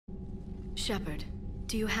Shepard,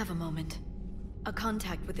 do you have a moment? A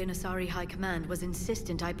contact within Asari High Command was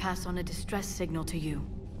insistent I pass on a distress signal to you.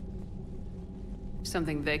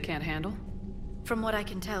 Something they can't handle? From what I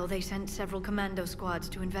can tell, they sent several commando squads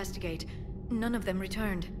to investigate. None of them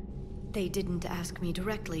returned. They didn't ask me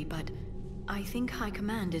directly, but I think High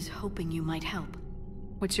Command is hoping you might help.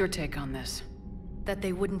 What's your take on this? That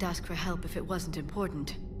they wouldn't ask for help if it wasn't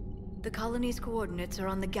important. The colony's coordinates are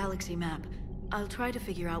on the galaxy map. I'll try to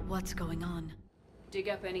figure out what's going on. Dig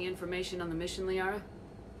up any information on the mission, Liara?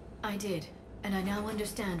 I did, and I now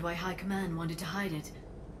understand why High Command wanted to hide it.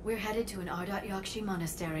 We're headed to an Ardat Yakshi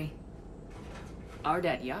monastery.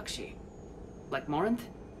 Ardat Yakshi? Like Morinth?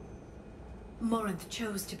 Morinth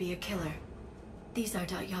chose to be a killer. These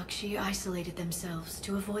Ardat Yakshi isolated themselves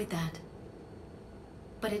to avoid that.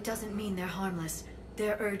 But it doesn't mean they're harmless.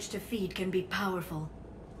 Their urge to feed can be powerful.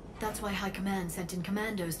 That's why High Command sent in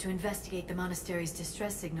commandos to investigate the monastery's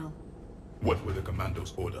distress signal. What were the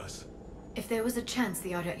commandos' orders? If there was a chance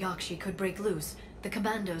the Ardat Yakshi could break loose, the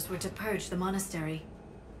commandos were to purge the monastery.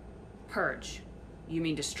 Purge? You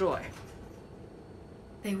mean destroy?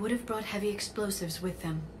 They would have brought heavy explosives with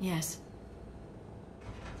them, yes.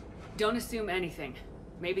 Don't assume anything.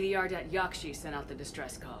 Maybe the Ardat Yakshi sent out the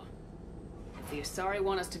distress call. If the Asari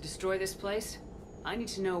want us to destroy this place, I need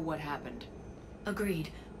to know what happened.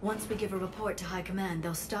 Agreed. Once we give a report to High Command,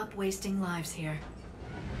 they'll stop wasting lives here.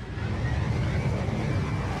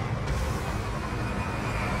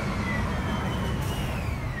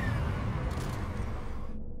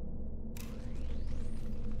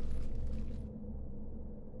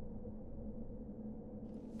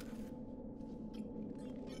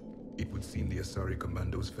 It would seem the Asari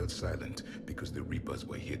commandos fell silent because the Reapers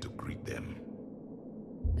were here to greet them.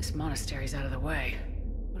 This monastery's out of the way.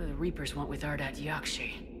 What do the Reapers want with Ardat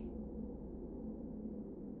Yakshi?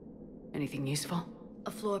 Anything useful?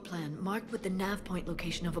 A floor plan marked with the nav point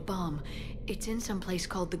location of a bomb. It's in some place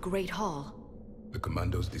called the Great Hall. The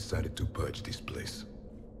commandos decided to purge this place.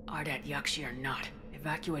 Ardat Yakshi or not,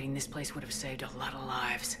 evacuating this place would have saved a lot of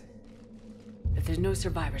lives. If there's no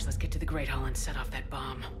survivors, let's get to the Great Hall and set off that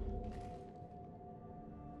bomb.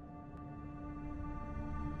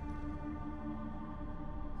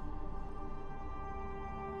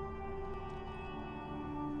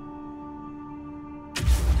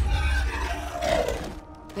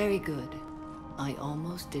 Very good. I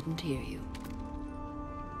almost didn't hear you.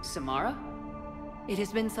 Samara? It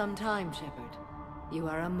has been some time, Shepard. You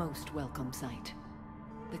are a most welcome sight.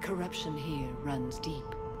 The corruption here runs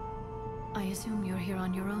deep. I assume you're here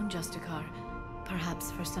on your own, Justicar.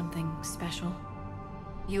 Perhaps for something special?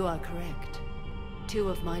 You are correct. 2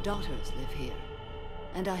 of my daughters live here,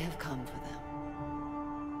 and I have come for them.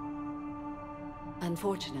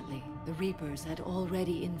 Unfortunately, the Reapers had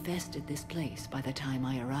already infested this place by the time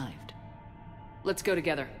I arrived. Let's go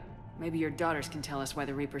together. Maybe your daughters can tell us why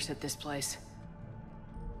the Reapers hit this place.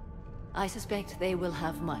 I suspect they will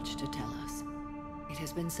have much to tell us. It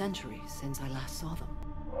has been centuries since I last saw them.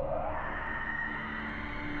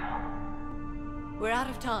 We're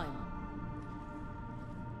out of time.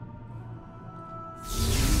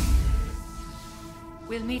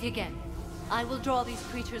 We'll meet again. I will draw these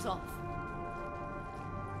creatures off.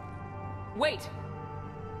 Wait!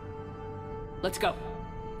 Let's go.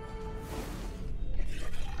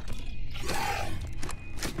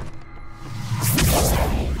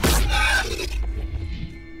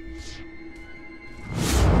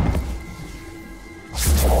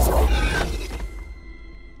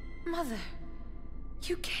 Mother,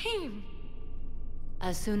 you came.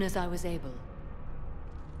 As soon as I was able.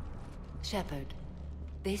 Shepard,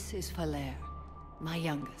 this is Falere, my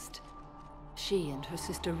youngest. She and her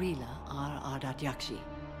sister Rila are Ardat Yakshi.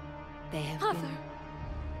 They have Mother,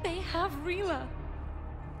 they have Rila.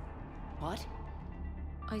 What?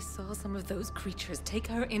 I saw some of those creatures take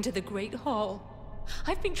her into the Great Hall.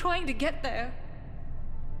 I've been trying to get there.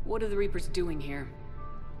 What are the Reapers doing here?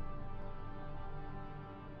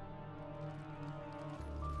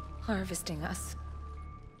 Harvesting us.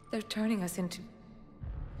 They're turning us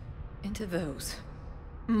into those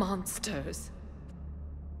monsters.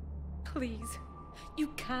 Please, you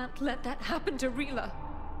can't let that happen to Rila.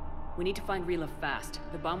 We need to find Rila fast.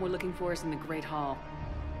 The bomb we're looking for is in the Great Hall.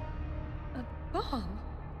 A bomb?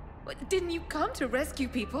 What, didn't you come to rescue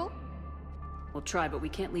people? We'll try, but we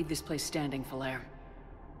can't leave this place standing, Falere.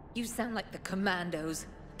 You sound like the commandos.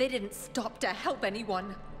 They didn't stop to help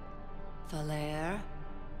anyone. Falere?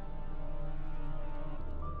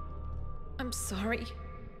 I'm sorry.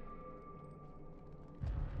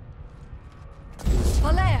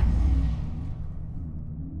 Falere!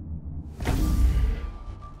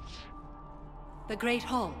 The Great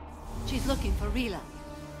Hall. She's looking for Rila.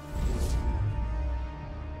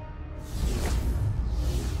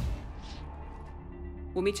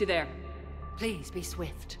 We'll meet you there. Please be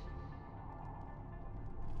swift.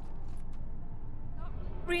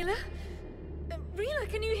 Rila? Rila,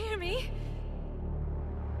 can you hear me?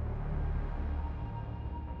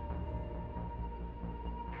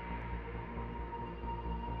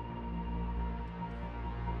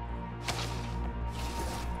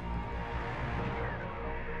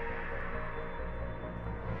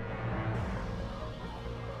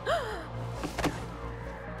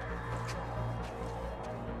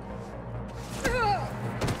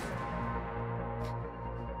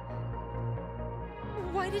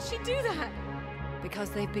 Why did she do that? Because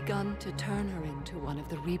they've begun to turn her into one of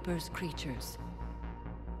the Reaper's creatures.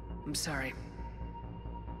 I'm sorry.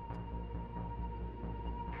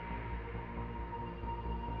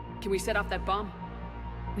 Can we set off that bomb?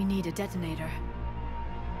 We need a detonator.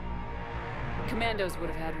 Commandos would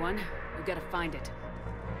have had one. We've got to find it.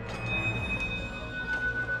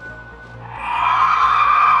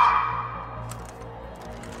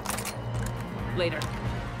 Later.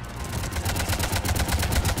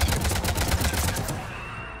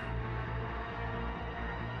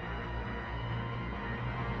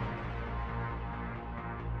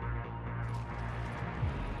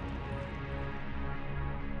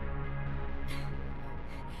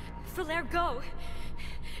 Valere, go!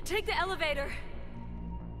 Take the elevator!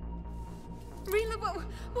 Rila,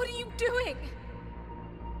 what are you doing?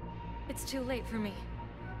 It's too late for me.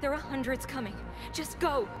 There are hundreds coming. Just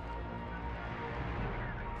go!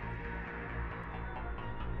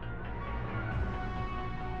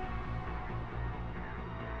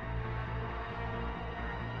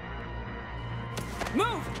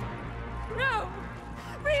 Move! No!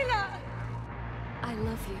 Rila! I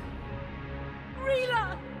love you.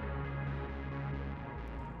 Rila!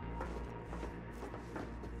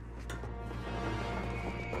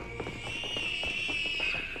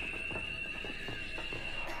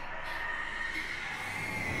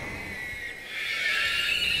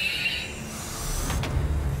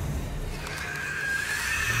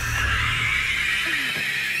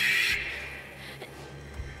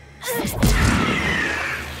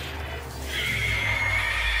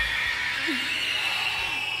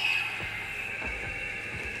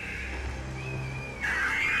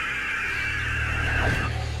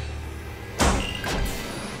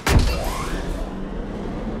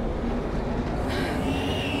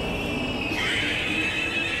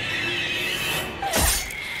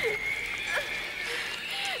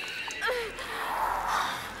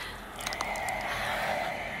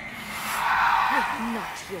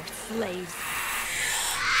 Not your slaves.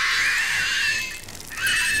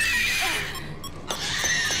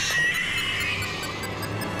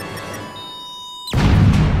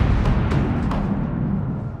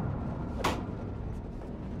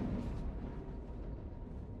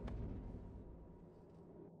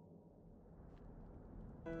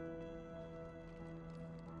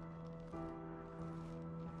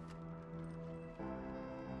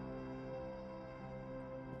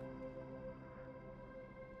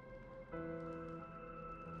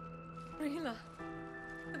 Rila,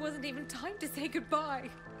 there wasn't even time to say goodbye.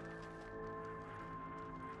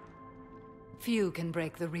 Few can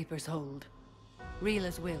break the Reaper's hold.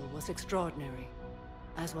 Rila's will was extraordinary,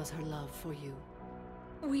 as was her love for you.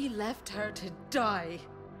 We left her to die.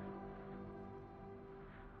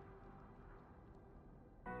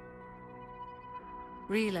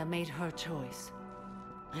 Rila made her choice,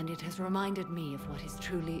 and it has reminded me of what is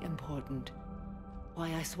truly important.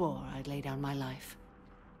 Why I swore I'd lay down my life.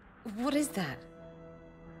 What is that?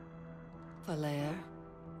 Valere,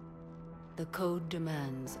 the code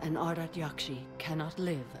demands an Ardat Yakshi cannot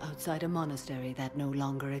live outside a monastery that no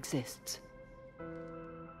longer exists.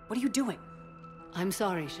 What are you doing? I'm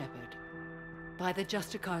sorry, Shepard. By the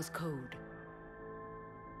Justicar's code,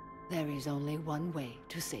 there is only one way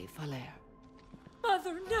to save Valere.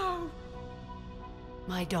 Mother, no!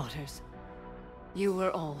 My daughters, you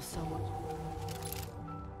were all so much.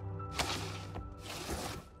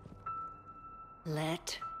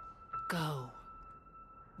 Let go.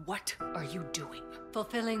 What are you doing?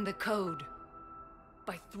 Fulfilling the code.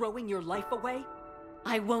 By throwing your life away?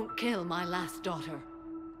 I won't kill my last daughter.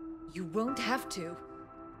 You won't have to.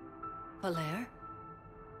 Valere?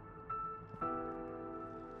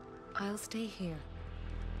 I'll stay here.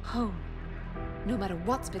 Home. No matter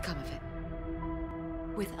what's become of it.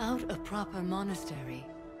 Without a proper monastery,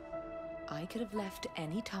 I could have left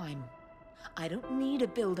any time. I don't need a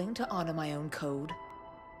building to honor my own code.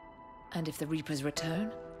 And if the Reapers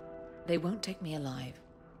return, they won't take me alive.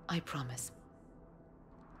 I promise.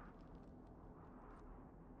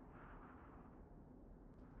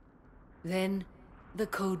 Then, the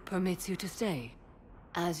code permits you to stay,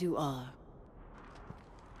 as you are.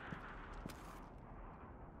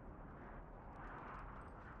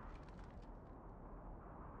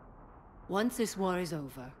 Once this war is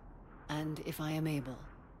over, and if I am able,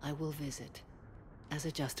 I will visit, as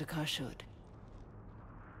a Justicar should.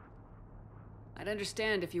 I'd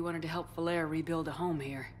understand if you wanted to help Valere rebuild a home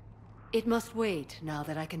here. It must wait now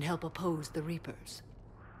that I can help oppose the Reapers.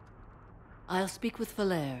 I'll speak with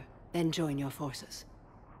Valere, then join your forces.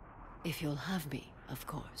 If you'll have me, of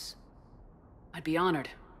course. I'd be honored.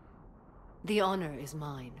 The honor is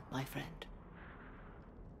mine, my friend.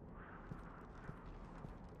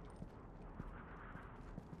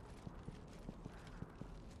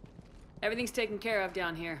 Everything's taken care of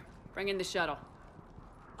down here. Bring in the shuttle.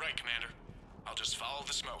 Right, Commander. I'll just follow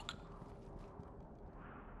the smoke.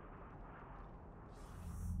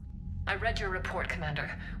 I read your report,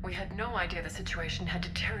 Commander. We had no idea the situation had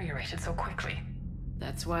deteriorated so quickly.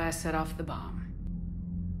 That's why I set off the bomb.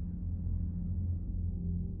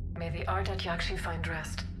 May the Ardat Yakshi find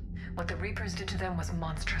rest. What the Reapers did to them was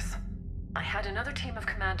monstrous. I had another team of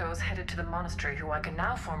commandos headed to the monastery who I can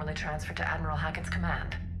now formally transfer to Admiral Hackett's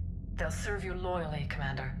command. They'll serve you loyally,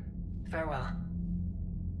 Commander. Farewell.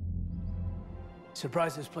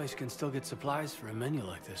 Surprised this place can still get supplies for a menu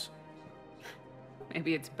like this.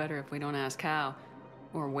 Maybe it's better if we don't ask how,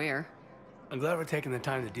 or where. I'm glad we're taking the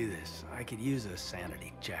time to do this. I could use a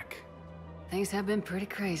sanity check. Things have been pretty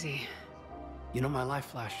crazy. You know, my life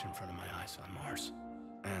flashed in front of my eyes on Mars.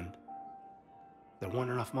 And there weren't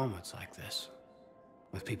enough moments like this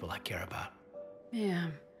with people I care about. Yeah.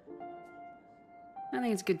 I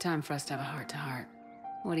think it's a good time for us to have a heart-to-heart.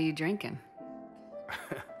 What are you drinking?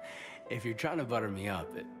 If you're trying to butter me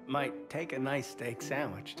up, it might take a nice steak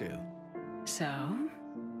sandwich, too. So?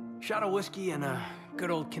 Shot of whiskey and a good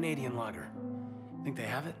old Canadian lager. Think they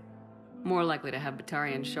have it? More likely to have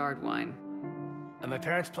Batarian shard wine. At my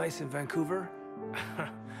parents' place in Vancouver,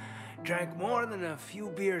 drank more than a few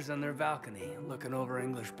beers on their balcony, looking over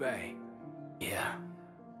English Bay. Yeah.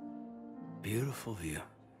 Beautiful view.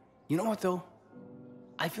 You know what, though?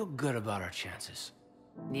 I feel good about our chances.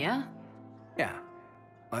 Yeah? Yeah.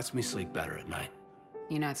 Lets me sleep better at night.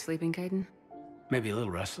 You not sleeping, Caden? Maybe a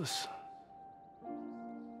little restless.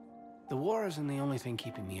 The war isn't the only thing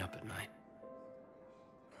keeping me up at night.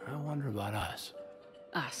 I wonder about us.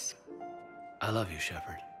 Us. I love you,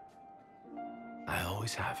 Shepard. I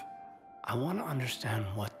always have. I want to understand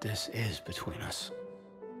what this is between us.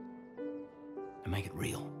 And make it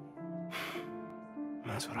real.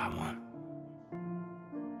 That's what I want.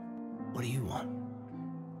 What do you want?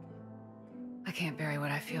 I can't bury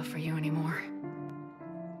what I feel for you anymore.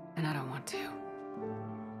 And I don't want to.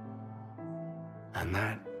 And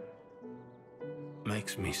that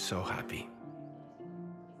makes me so happy.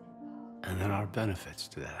 And there are benefits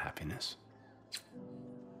to that happiness.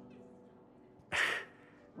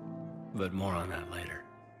 But more on that later.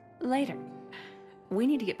 Later. We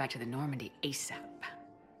need to get back to the Normandy ASAP.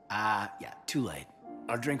 Yeah, too late.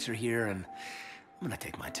 Our drinks are here and I'm gonna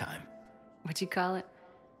take my time. What'd you call it?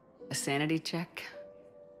 A sanity check?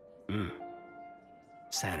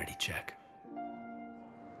 Sanity check.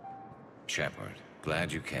 Shepard,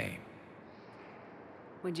 glad you came.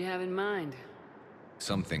 What'd you have in mind?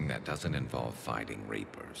 Something that doesn't involve fighting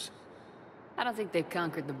Reapers. I don't think they've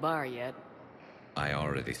conquered the bar yet. I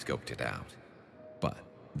already scoped it out. But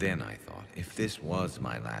then I thought, if this was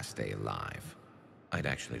my last day alive, I'd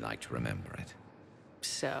actually like to remember it.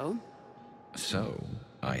 So? So,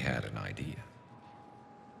 I had an idea.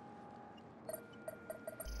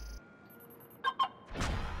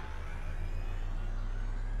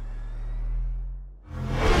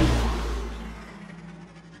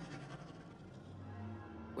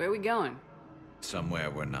 Where are we going? Somewhere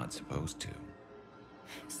we're not supposed to.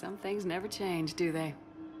 Some things never change, do they?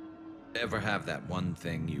 Ever have that one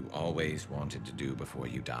thing you always wanted to do before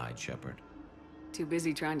you died, Shepard? Too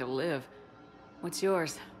busy trying to live. What's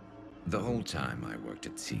yours? The whole time I worked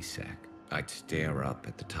at CSEC, I'd stare up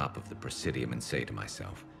at the top of the Presidium and say to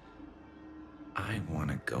myself, I want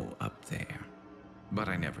to go up there. But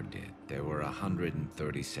I never did. There were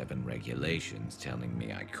 137 regulations telling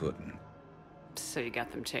me I couldn't. So you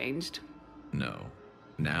got them changed? No.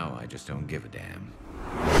 Now I just don't give a damn.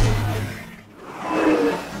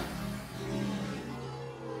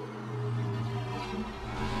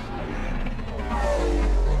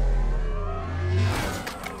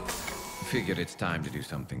 Figured it's time to do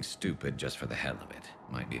something stupid just for the hell of it.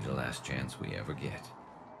 Might be the last chance we ever get.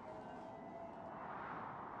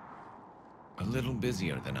 A little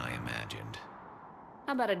busier than I imagined.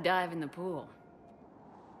 How about a dive in the pool?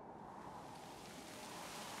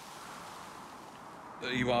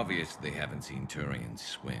 You obviously haven't seen Turians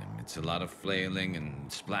swim. It's a lot of flailing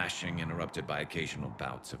and splashing, interrupted by occasional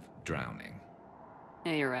bouts of drowning.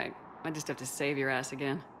 Yeah, you're right. I just have to save your ass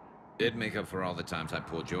again. It'd make up for all the times I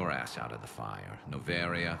pulled your ass out of the fire.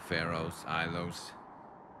 Noveria, Pharos, Ilos.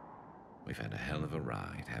 We've had a hell of a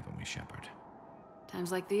ride, haven't we, Shepard?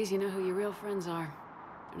 Times like these, you know who your real friends are.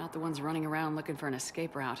 They're not the ones running around looking for an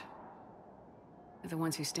escape route. They're the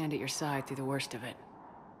ones who stand at your side through the worst of it.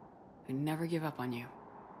 Who never give up on you.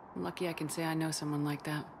 I'm lucky I can say I know someone like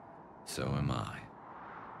that. So am I.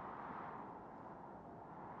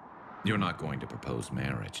 You're not going to propose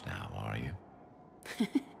marriage now, are you?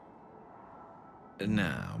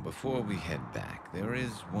 Now, before we head back, there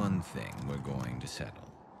is one thing we're going to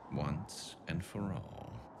settle. Once and for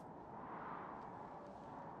all.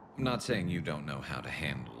 I'm not saying you don't know how to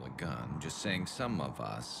handle a gun, just saying some of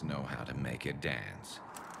us know how to make it dance.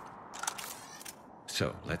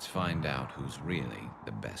 So, let's find out who's really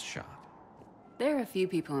the best shot. There are a few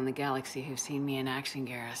people in the galaxy who've seen me in action,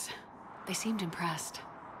 Garrus. They seemed impressed.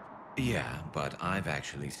 Yeah, but I've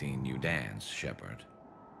actually seen you dance, Shepard.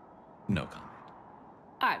 No comment.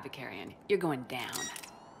 Alright, Vicarian, you're going down.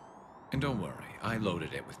 And don't worry, I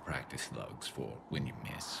loaded it with practice slugs for when you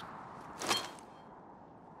miss.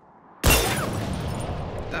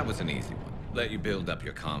 That was an easy one. Let you build up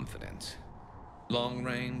your confidence. Long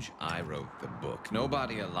range, I wrote the book.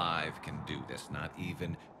 Nobody alive can do this, not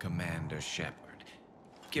even Commander Shepard.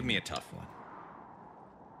 Give me a tough one.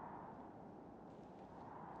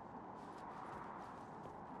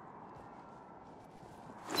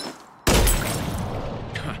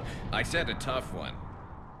 I said a tough one.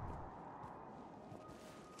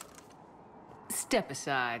 Step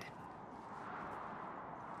aside.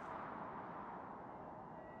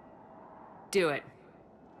 Do it.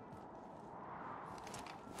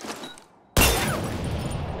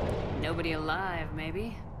 Nobody alive,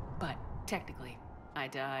 maybe? But technically, I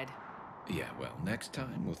died. Yeah, well, next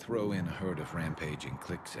time we'll throw in a herd of rampaging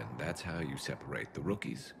cliques, and that's how you separate the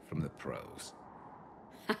rookies from the pros.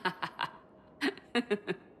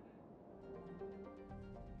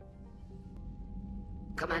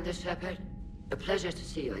 Commander Shepard, a pleasure to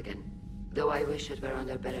see you again. Though I wish it were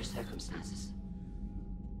under better circumstances.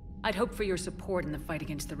 I'd hoped for your support in the fight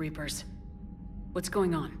against the Reapers. What's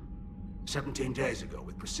going on? 17 days ago,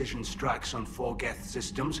 with precision strikes on 4 Geth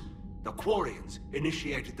systems, the Quarians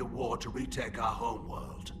initiated the war to retake our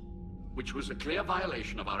homeworld. Which was a clear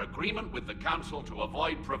violation of our agreement with the Council to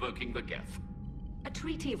avoid provoking the Geth. A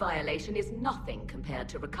treaty violation is nothing compared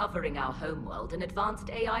to recovering our homeworld and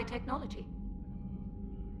advanced AI technology.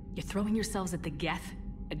 You're throwing yourselves at the Geth?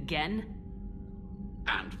 Again?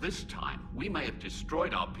 And this time, we may have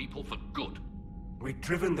destroyed our people for good. We'd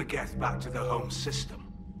driven the Geth back to the home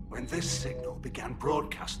system, when this signal began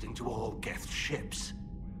broadcasting to all Geth ships.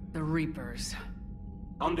 The Reapers.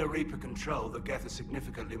 Under Reaper control, the Geth are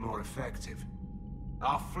significantly more effective.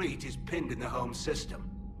 Our fleet is pinned in the home system.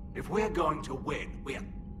 If we're going to win, we're...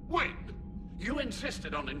 Win? You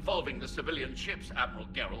insisted on involving the civilian ships, Admiral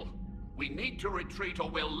Gerrel. We need to retreat or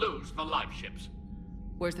we'll lose the live ships.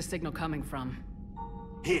 Where's the signal coming from?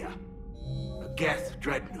 Here. A Geth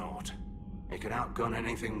dreadnought. It can outgun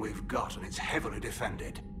anything we've got, and it's heavily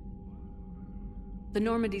defended. The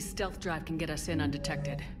Normandy's stealth drive can get us in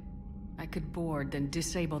undetected. I could board, then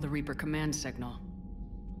disable the Reaper command signal.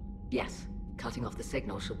 Yes. Cutting off the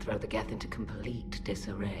signal should throw the Geth into complete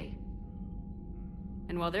disarray.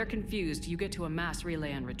 And while they're confused, you get to a mass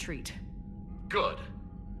relay and retreat. Good.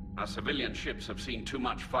 Our civilian ships have seen too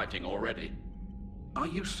much fighting already. Are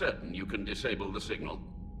you certain you can disable the signal?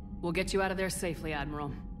 We'll get you out of there safely,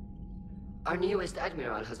 Admiral. Our newest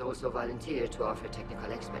Admiral has also volunteered to offer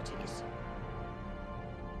technical expertise.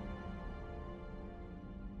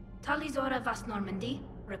 Talizora Vast Normandy,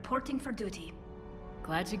 reporting for duty.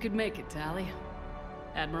 Glad you could make it, Tally.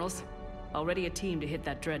 Admirals, already a team to hit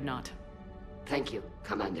that dreadnought. Thank you,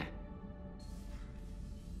 Commander.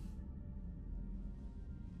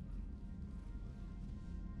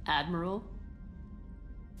 Admiral?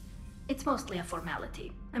 It's mostly a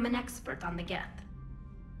formality. I'm an expert on the Geth.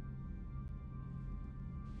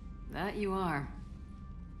 That you are.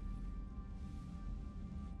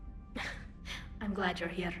 I'm glad you're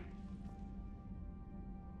here.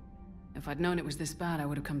 If I'd known it was this bad, I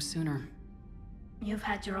would have come sooner. You've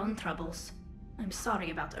had your own troubles. I'm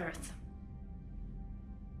sorry about Earth.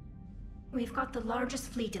 We've got the largest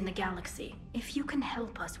fleet in the galaxy. If you can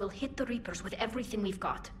help us, we'll hit the Reapers with everything we've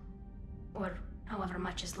got. Or however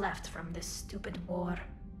much is left from this stupid war.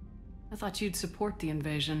 I thought you'd support the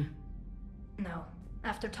invasion. No.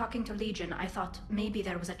 After talking to Legion, I thought maybe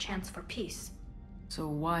there was a chance for peace. So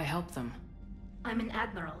why help them? I'm an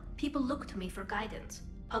admiral. People look to me for guidance.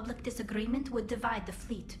 Public disagreement would divide the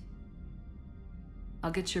fleet.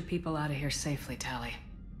 I'll get your people out of here safely, Tali.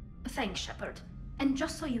 Thanks, Shepard. And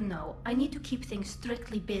just so you know, I need to keep things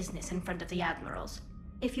strictly business in front of the admirals.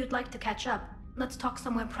 If you'd like to catch up, let's talk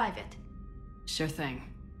somewhere private. Sure thing.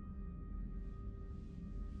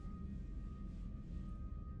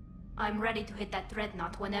 I'm ready to hit that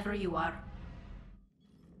dreadnought whenever you are.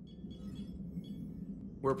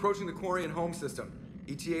 We're approaching the quarry and home system.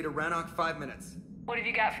 ETA to Rannoch, 5 minutes. What have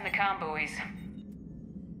you got from the comm buoys?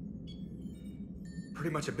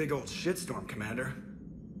 Pretty much a big old shitstorm, Commander.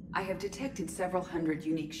 I have detected several hundred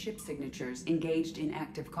unique ship signatures engaged in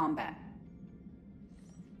active combat.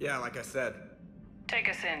 Yeah, like I said. Take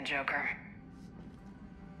us in, Joker.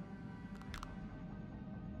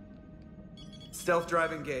 Stealth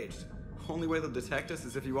drive engaged. Only way they'll detect us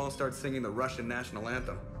is if you all start singing the Russian national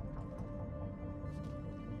anthem.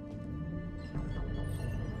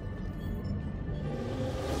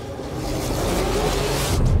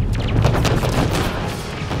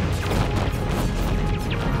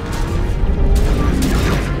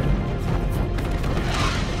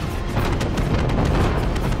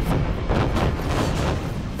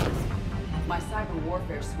 My cyber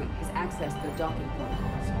warfare suite has accessed their docking protocols.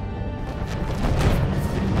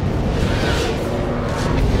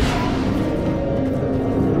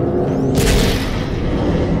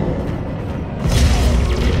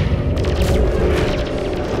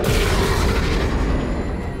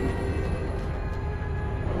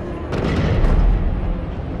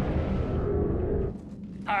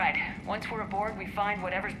 Find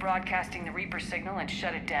whatever's broadcasting the Reaper signal and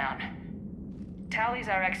shut it down. Tali's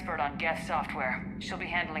our expert on Geth software. She'll be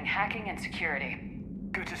handling hacking and security.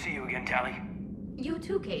 Good to see you again, Tali. You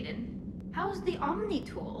too, Caden. How's the Omni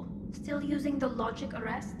tool? Still using the logic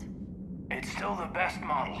arrest? It's still the best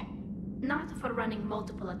model. Not for running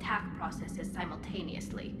multiple attack processes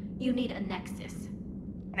simultaneously. You need a Nexus.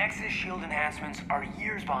 Nexus shield enhancements are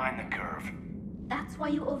years behind the curve. That's why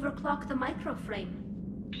you overclock the microframe.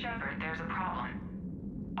 Shepard, there's a problem.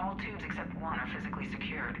 All tubes except one are physically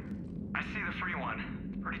secured. I see the free one.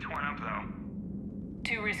 It's pretty torn up, though.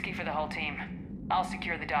 Too risky for the whole team. I'll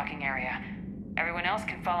secure the docking area. Everyone else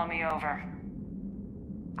can follow me over.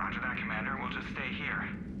 Roger that, Commander. We'll just stay here.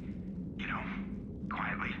 You know,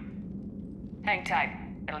 quietly. Hang tight.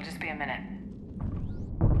 It'll just be a minute.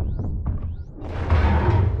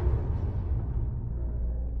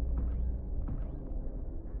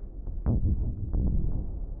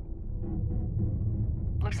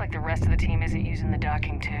 Looks like the rest of the team isn't using the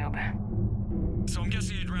docking tube. So I'm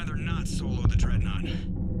guessing you'd rather not solo the Dreadnought.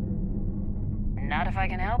 Not if I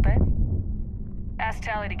can help it. Ask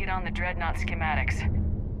Tali to get on the Dreadnought schematics.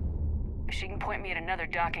 If she can point me at another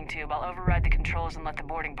docking tube, I'll override the controls and let the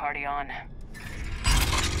boarding party on.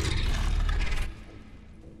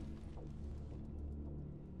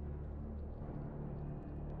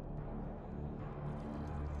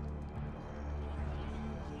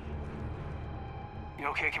 You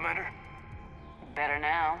okay, Commander? Better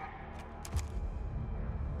now.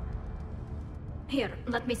 Here,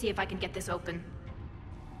 let me see if I can get this open.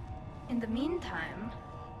 In the meantime,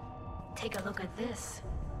 take a look at this.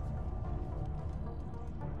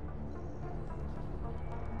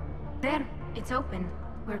 There, it's open.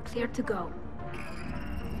 We're clear to go.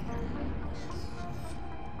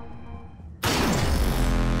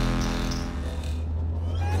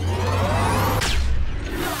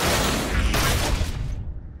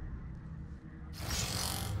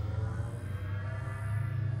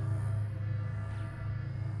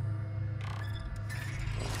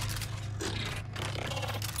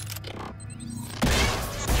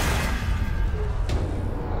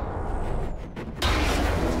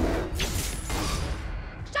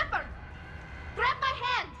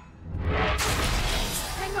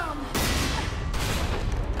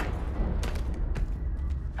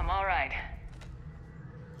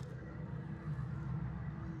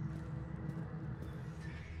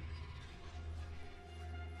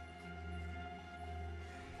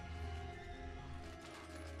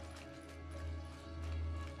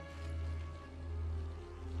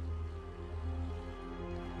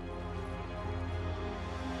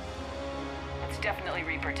 Definitely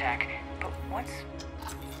Reaper tech, but what's...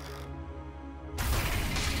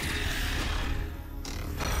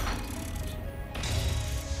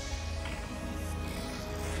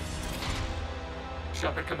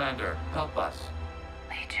 Shepard, Commander, help us.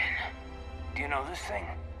 Legion. Do you know this thing?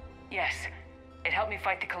 Yes. It helped me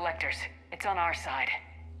fight the Collectors. It's on our side.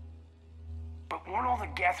 But weren't all the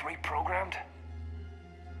Geth reprogrammed?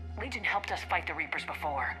 Legion helped us fight the Reapers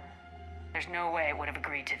before. There's no way it would have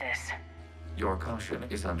agreed to this. Your caution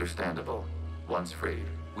is understandable. Once freed,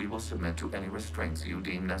 we will submit to any restraints you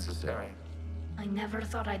deem necessary. I never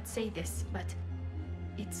thought I'd say this, but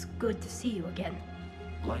it's good to see you again.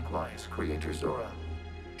 Likewise, Creator Zora.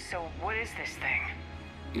 So what is this thing?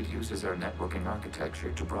 It uses our networking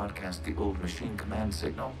architecture to broadcast the old machine command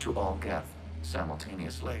signal to all Geth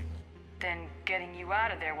simultaneously. Then getting you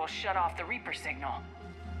out of there will shut off the Reaper signal.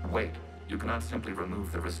 Wait, you cannot simply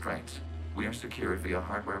remove the restraints. We are secured via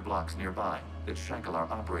hardware blocks nearby that shackle our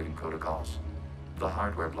operating protocols. The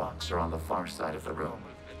hardware blocks are on the far side of the room.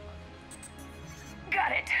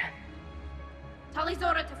 Got it. Tali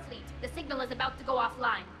Zora to fleet. The signal is about to go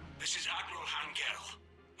offline. This is Admiral Hangel.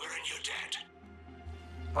 We're in your debt.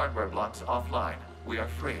 Hardware blocks offline. We are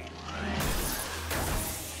free.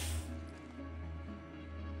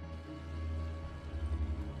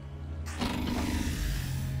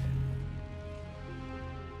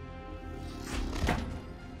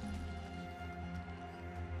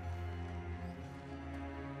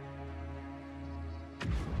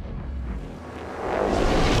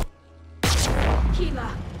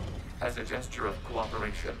 As a gesture of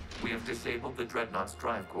cooperation, we have disabled the Dreadnought's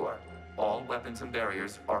drive core. All weapons and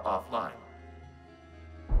barriers are offline.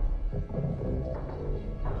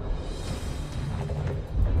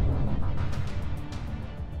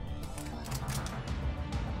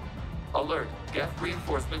 Alert! Geth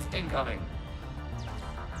reinforcements incoming!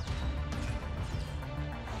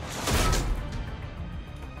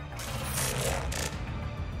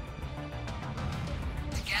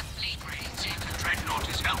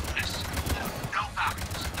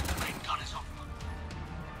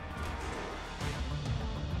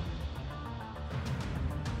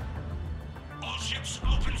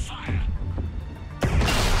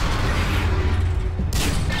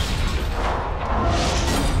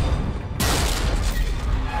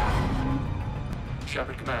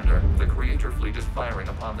 Shepard Commander, the Creator fleet is firing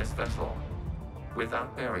upon this vessel.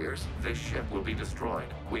 Without barriers, this ship will be destroyed.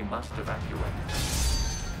 We must evacuate.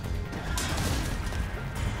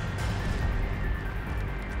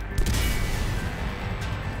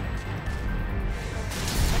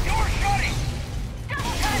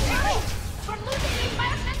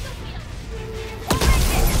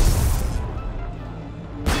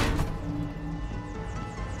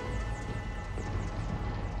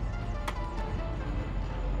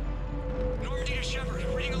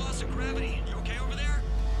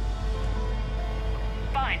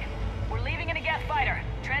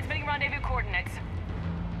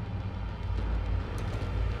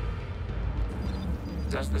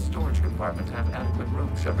 Does the storage compartment have adequate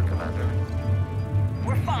room, Shepard Commander?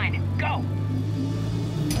 We're fine. Go!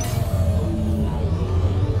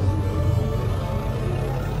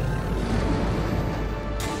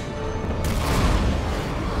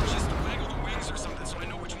 Just waggle the wings or something so I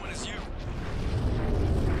know which one is you.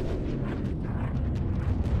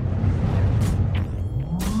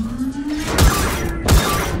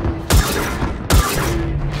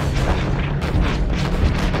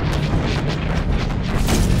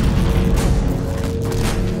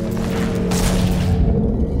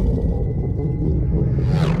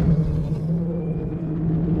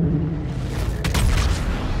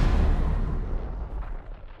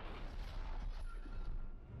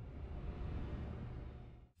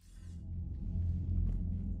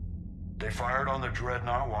 They fired on the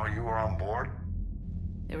Dreadnought while you were on board?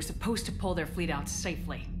 They were supposed to pull their fleet out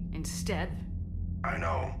safely. Instead... I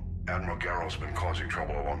know. Admiral Garrel's been causing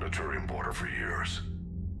trouble along the Turian border for years.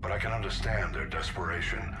 But I can understand their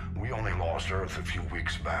desperation. We only lost Earth a few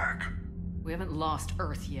weeks back. We haven't lost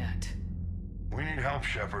Earth yet. We need help,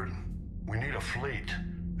 Shepard. We need a fleet.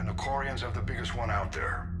 And the Quarians have the biggest one out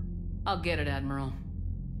there. I'll get it, Admiral.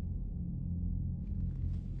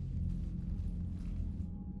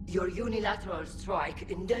 Your unilateral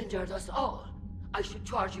strike endangered us all. I should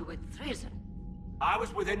charge you with treason. I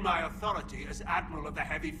was within my authority as Admiral of the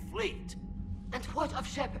Heavy Fleet. And what of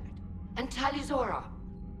Shepard? And Tali Zora?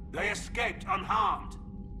 They escaped unharmed.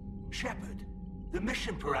 Shepard, the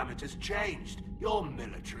mission parameters changed. You're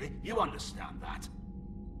military, you understand that.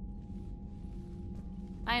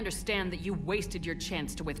 I understand that you wasted your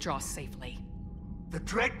chance to withdraw safely. The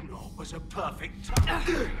Dreadnought was a perfect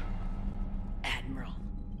Admiral,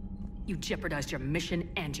 you jeopardized your mission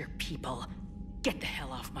and your people. Get the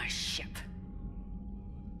hell off my ship.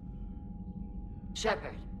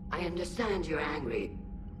 Shepard, I understand you're angry.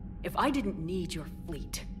 If I didn't need your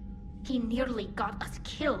fleet... He nearly got us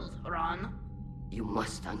killed, Ron. You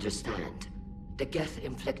must understand. The Geth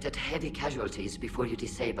inflicted heavy casualties before you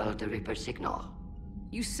disabled the Reaper signal.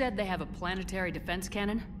 You said they have a planetary defense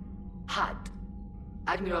cannon? Had.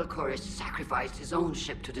 Admiral Koris sacrificed his own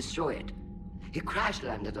ship to destroy it. He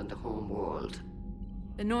crash-landed on the home world.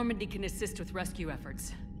 The Normandy can assist with rescue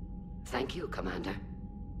efforts. Thank you, Commander.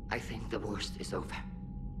 I think the worst is over.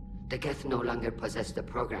 The Geth no longer possess the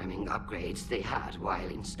programming upgrades they had while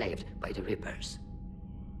enslaved by the Reapers.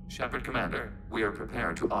 Shepard, Commander, we are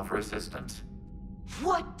prepared to offer assistance.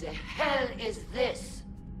 What the hell is this?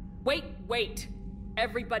 Wait!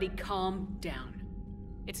 Everybody calm down.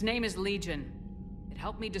 Its name is Legion. It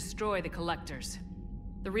helped me destroy the Collectors.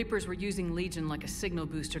 The Reapers were using Legion like a signal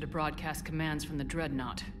booster to broadcast commands from the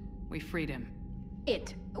Dreadnought. We freed him.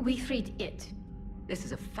 We freed it. This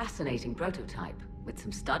is a fascinating prototype. With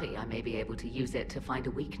some study, I may be able to use it to find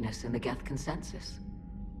a weakness in the Geth consensus.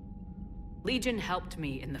 Legion helped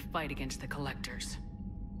me in the fight against the Collectors.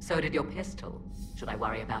 So did your pistol. Should I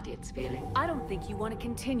worry about its feeling? I don't think you want to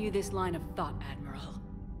continue this line of thought, Admiral.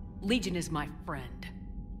 Legion is my friend.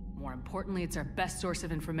 More importantly, it's our best source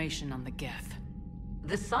of information on the Geth.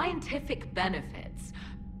 The scientific benefits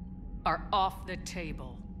are off the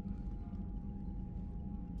table.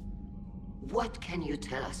 What can you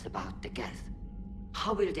tell us about the Geth?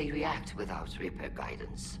 How will they react without Reaper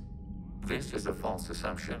guidance? This is a false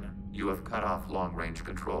assumption. You have cut off long-range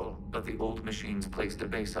control, but the old machines placed a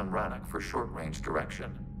base on Rannoch for short-range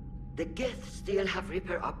direction. The Geth still have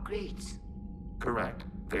Reaper upgrades? Correct.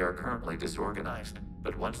 They are currently disorganized,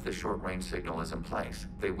 but once the short-range signal is in place,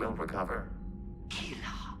 they will recover.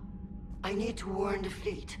 Kila, I need to warn the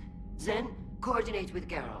fleet. Then, coordinate with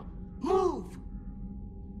Geralt. Move!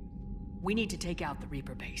 We need to take out the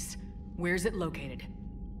Reaper base. Where's it located?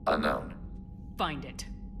 Unknown. Find it.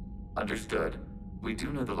 Understood. We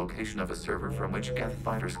do know the location of a server from which Geth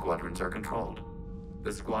fighter squadrons are controlled.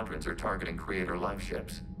 The squadrons are targeting Creator life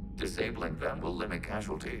ships. Disabling them will limit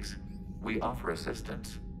casualties. We offer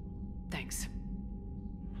assistance. Thanks.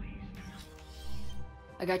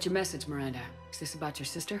 I got your message, Miranda. Is this about your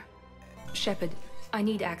sister? Shepard, I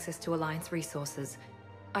need access to Alliance resources.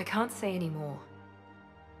 I can't say any more.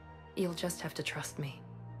 You'll just have to trust me.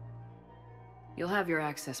 You'll have your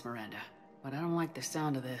access, Miranda. But I don't like the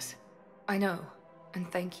sound of this. I know, and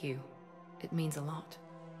thank you. It means a lot.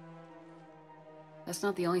 That's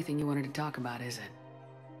not the only thing you wanted to talk about, is it?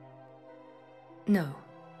 No.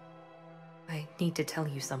 I need to tell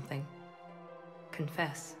you something.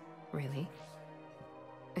 Confess, really.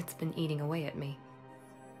 It's been eating away at me.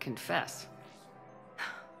 Confess?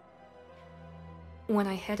 When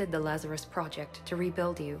I headed the Lazarus Project to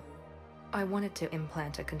rebuild you, I wanted to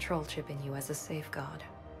implant a control chip in you as a safeguard.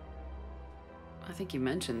 I think you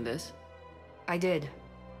mentioned this. I did.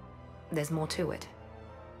 There's more to it.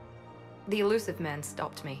 The elusive man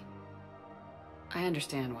stopped me. I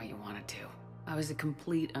understand why you wanted to. I was a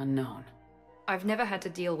complete unknown. I've never had to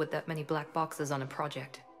deal with that many black boxes on a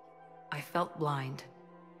project. I felt blind.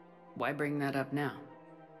 Why bring that up now?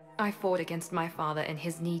 I fought against my father and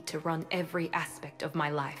his need to run every aspect of my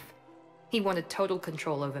life. He wanted total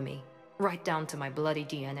control over me, right down to my bloody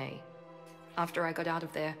DNA. After I got out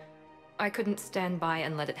of there, I couldn't stand by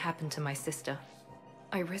and let it happen to my sister.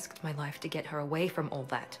 I risked my life to get her away from all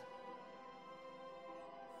that.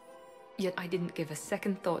 Yet I didn't give a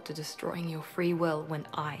second thought to destroying your free will when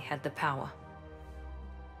I had the power.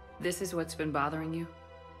 This is what's been bothering you?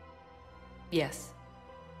 Yes.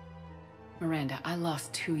 Miranda, I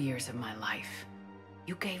lost 2 years of my life.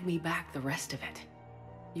 You gave me back the rest of it.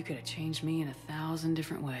 You could have changed me in 1,000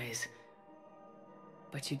 different ways.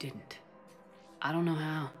 But you didn't. I don't know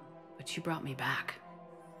how, but you brought me back.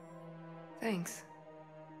 Thanks.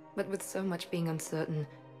 But with so much being uncertain,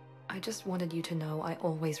 I just wanted you to know I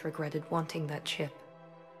always regretted wanting that chip.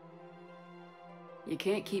 You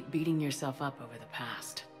can't keep beating yourself up over the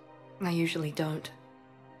past. I usually don't.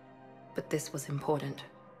 But this was important.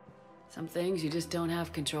 Some things you just don't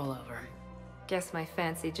have control over. Guess my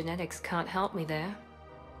fancy genetics can't help me there.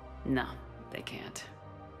 No, they can't.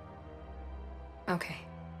 Okay.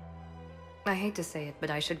 I hate to say it, but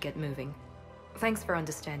I should get moving. Thanks for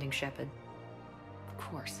understanding, Shepard. Of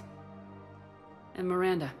course. And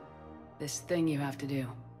Miranda, this thing you have to do.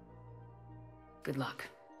 Good luck.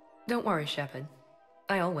 Don't worry, Shepard.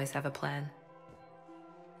 I always have a plan.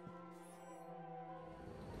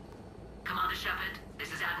 Commander Shepard, this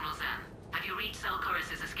is Admiral Zen. Have you reached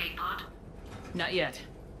Selchorus' escape pod? Not yet.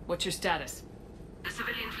 What's your status? The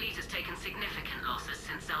civilian fleet has taken significant losses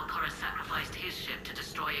since Selchorus sacrificed his ship to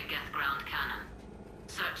destroy a Geth ground cannon.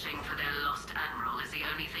 Searching for their lost admiral is the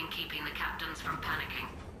only thing keeping the captains from panicking.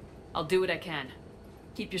 I'll do what I can.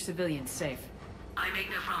 Keep your civilians safe. I make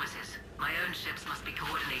no promises. My own ships must be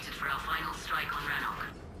coordinated for our final strike on Rannoch.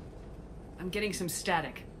 I'm getting some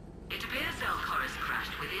static. It appears Selchorus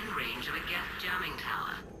crashed within range of a Geth jamming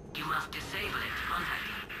tower. You must disable it to contact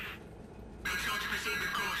it.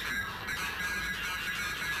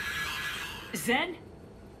 Zen?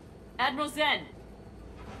 Admiral Zen!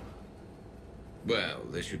 Well,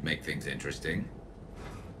 this should make things interesting.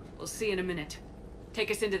 We'll see in a minute.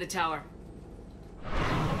 Take us into the tower.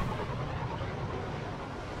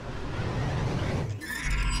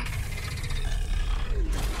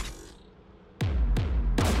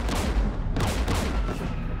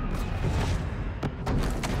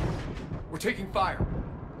 We're taking fire.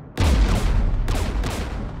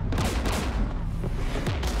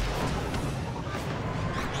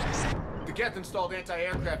 The Geth installed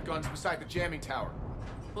anti-aircraft guns beside the jamming tower.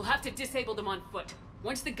 We'll have to disable them on foot.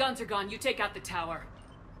 Once the guns are gone, you take out the tower.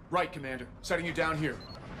 Right, Commander. Setting you down here.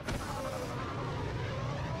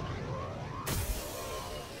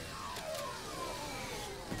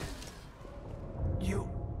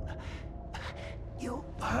 You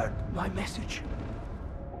heard my message.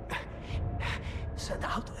 Send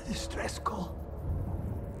out a distress call.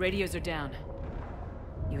 Radios are down.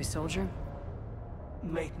 You a soldier?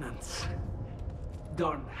 Maintenance.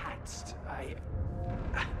 Dorn Hatched. I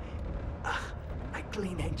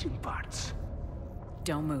clean engine parts.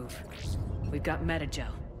 Don't move. We've got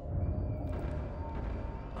metagel.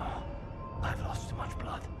 Oh, I've lost too much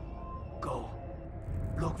blood. Go.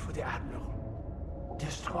 Look for the Admiral.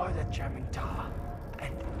 Destroy that jamming tower,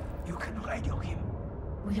 and you can radio him.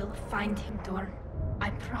 We'll find him, Dorn.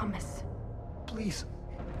 I promise. Please,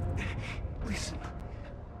 listen.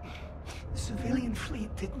 The civilian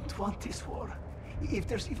fleet didn't want this war. If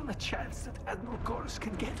there's even a chance that Admiral Chorus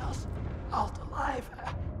can get us out alive,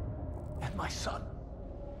 and my son,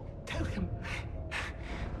 tell him.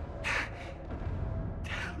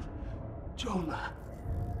 Tell Jonah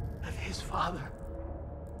that his father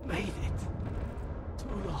made it to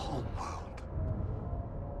the home world.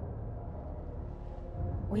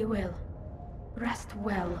 We will. Rest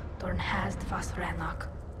well, Dornhazd Vasranok.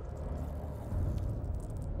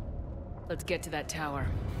 Let's get to that tower.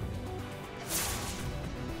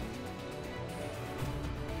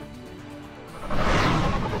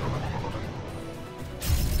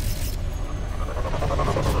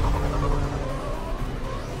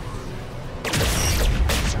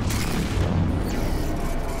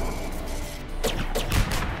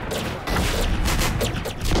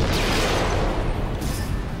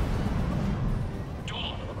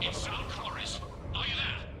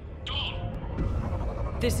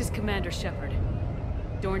 This is Commander Shepard.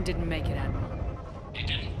 Dorn didn't make it, Admiral. He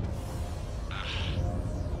didn't?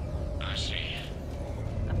 I see.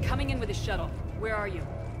 I'm coming in with a shuttle. Where are you?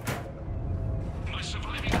 My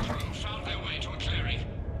surviving crew found their way to a clearing.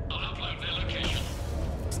 I'll upload their location.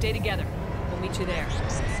 Stay together. We'll meet you there.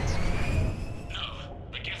 No,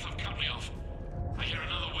 the Geth have cut me off. I hear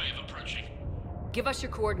another wave approaching. Give us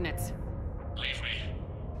your coordinates. Leave me.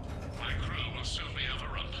 My crew will soon be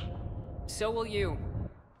overrun. So will you.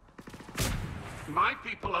 My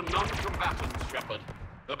people are non-combatants, Shepard.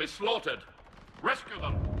 They'll be slaughtered. Rescue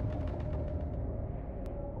them!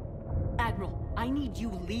 Admiral, I need you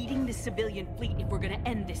leading the civilian fleet if we're gonna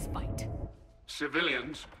end this fight.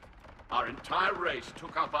 Civilians, our entire race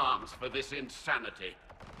took up arms for this insanity.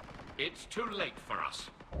 It's too late for us.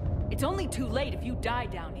 It's only too late if you die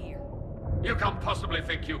down here. You can't possibly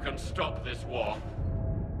think you can stop this war.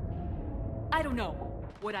 I don't know.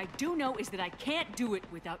 What I do know is that I can't do it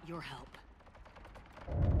without your help.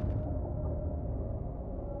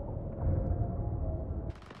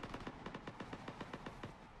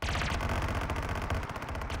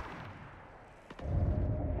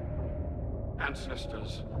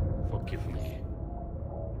 Ancestors, forgive me.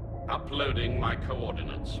 Uploading my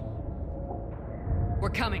coordinates. We're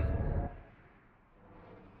coming.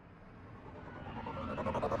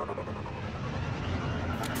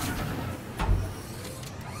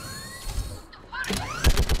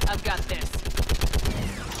 I've got this.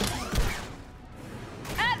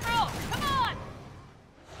 Admiral, come on!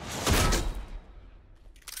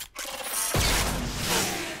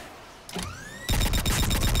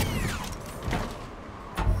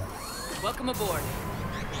 Welcome aboard.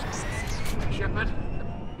 Shepard,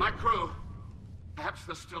 my crew. Perhaps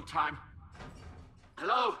there's still time.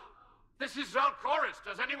 Hello? This is Zalcoris.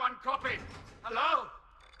 Does anyone copy? Hello?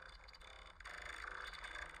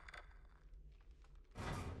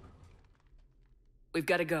 We've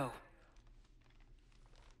got to go.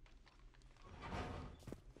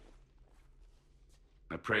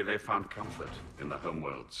 I pray they found comfort in the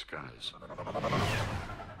homeworld skies.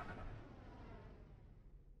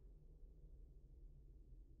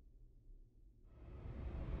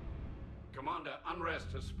 Commander,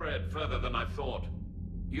 unrest has spread further than I thought.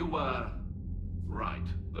 You were right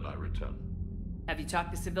that I return. Have you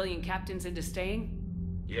talked the civilian captains into staying?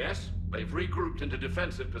 Yes, they've regrouped into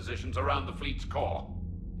defensive positions around the fleet's core.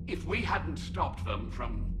 If we hadn't stopped them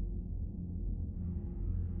from...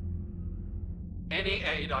 Any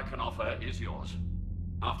aid I can offer is yours.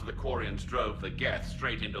 After the Quarians drove the Geth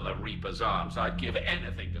straight into the Reaper's arms, I'd give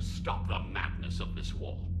anything to stop the madness of this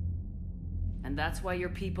war. And that's why your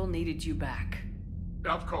people needed you back.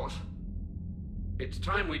 Of course. It's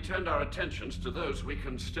time we turned our attentions to those we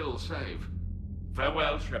can still save.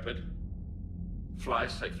 Farewell, Shepard. Fly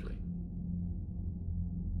safely.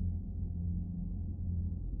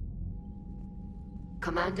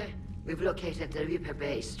 Commander, we've located the Reaper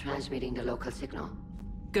base transmitting the local signal.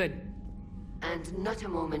 Good. And not a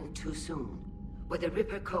moment too soon. With the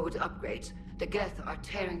Reaper code upgrades, the Geth are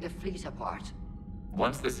tearing the fleet apart.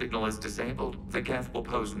 Once the signal is disabled, the Geth will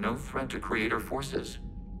pose no threat to Creator forces.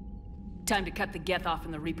 Time to cut the Geth off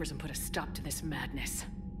from the Reapers and put a stop to this madness.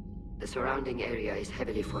 The surrounding area is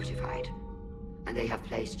heavily fortified, and they have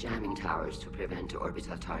placed jamming towers to prevent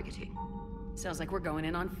orbital targeting. Sounds like we're going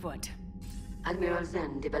in on foot. Admiral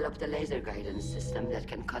Zen developed a laser guidance system that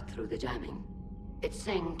can cut through the jamming. It's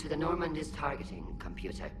synced to the Normandy's targeting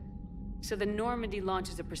computer. So the Normandy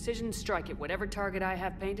launches a precision strike at whatever target I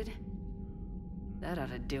have painted? That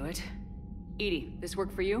ought to do it. Edie, this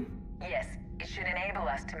work for you? Yes, it should enable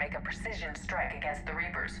us to make a precision strike against the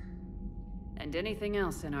Reapers. And anything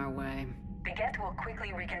else in our way. The Geth will quickly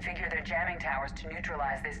reconfigure their jamming towers to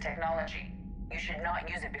neutralize this technology. You should not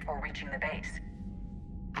use it before reaching the base.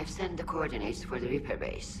 I've sent the coordinates for the Reaper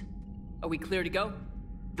base. Are we clear to go?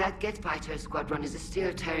 That Geth fighter squadron is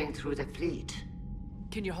still tearing through the fleet.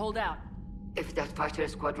 Can you hold out? If that fighter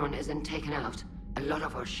squadron isn't taken out, a lot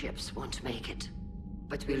of our ships won't make it.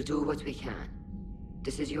 But we'll do what we can.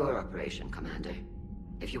 This is your operation, Commander.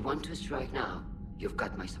 If you want to strike now, you've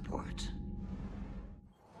got my support.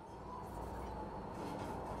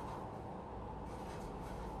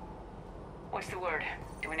 What's the word?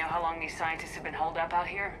 Do we know how long these scientists have been holed up out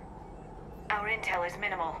here? Our intel is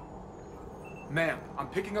minimal. Ma'am, I'm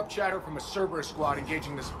picking up chatter from a Cerberus squad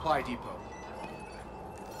engaging the supply depot.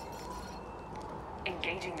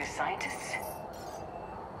 Engaging the scientists?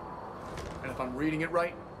 And if I'm reading it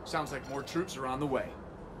right, sounds like more troops are on the way.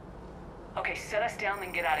 Okay, set us down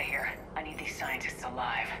and get out of here. I need these scientists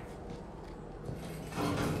alive.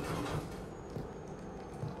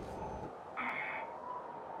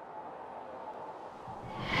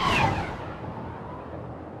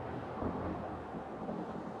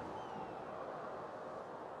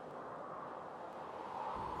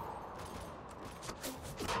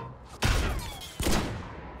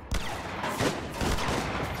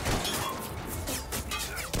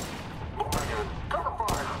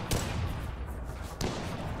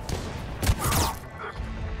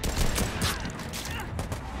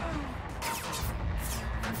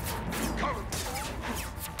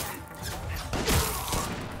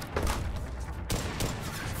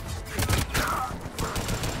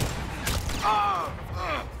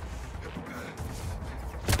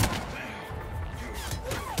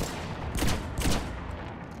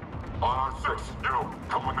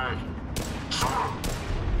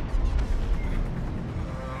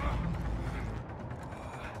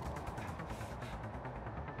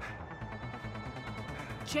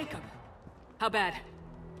 Jacob! How bad?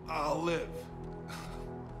 I'll live.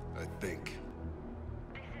 I think.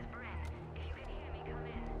 This is Bryn. If you can hear me, come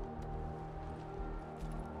in.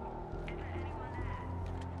 Is there anyone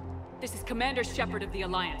there? This is Commander Shepard of the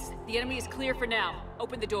Alliance. The enemy is clear for now.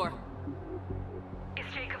 Open the door. Is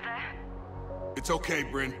Jacob there? It's okay,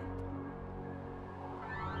 Bryn.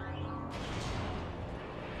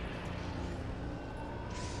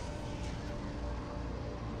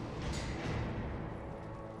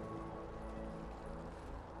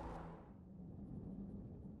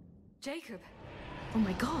 Jacob! Oh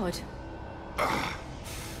my god.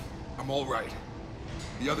 I'm all right.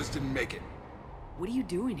 The others didn't make it. What are you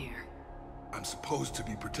doing here? I'm supposed to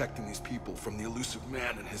be protecting these people from the elusive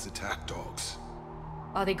man and his attack dogs.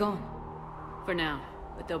 Are they gone? For now,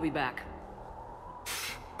 but they'll be back.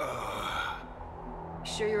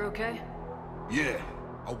 Sure you're okay? Yeah,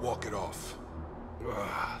 I'll walk it off.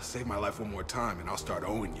 Save my life one more time and I'll start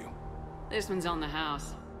owing you. This one's on the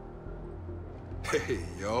house. Hey,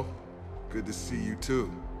 yo. Good to see you too.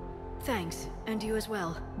 Thanks, and you as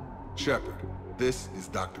well. Shepard, this is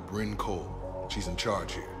Dr. Bryn Cole. She's in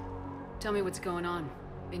charge here. Tell me what's going on.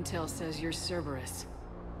 Intel says you're Cerberus.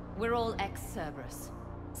 We're all ex-Cerberus.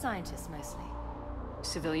 Scientists, mostly.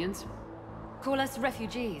 Civilians? Call us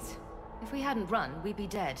refugees. If we hadn't run, we'd be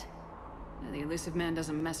dead. The elusive man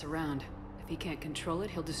doesn't mess around. If he can't control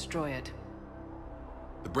it, he'll destroy it.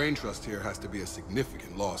 The brain trust here has to be a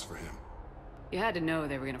significant loss for him. You had to know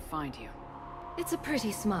they were gonna find you. It's a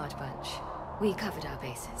pretty smart bunch. We covered our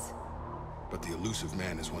bases. But the elusive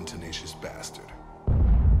man is one tenacious bastard.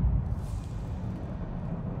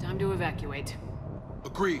 Time to evacuate.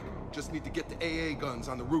 Agreed. Just need to get the AA guns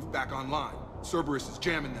on the roof back online. Cerberus is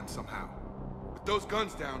jamming them somehow. With those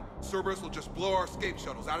guns down, Cerberus will just blow our escape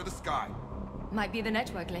shuttles out of the sky. Might be the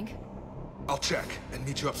network link. I'll check and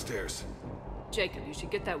meet you upstairs. Jacob, you should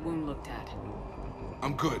get that wound looked at.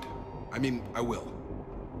 I'm good. I mean, I will.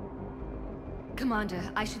 Commander,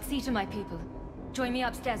 I should see to my people. Join me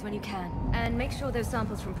upstairs when you can. And make sure those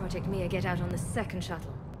samples from Project Mia get out on the second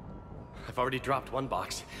shuttle. I've already dropped one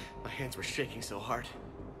box. My hands were shaking so hard.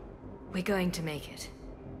 We're going to make it.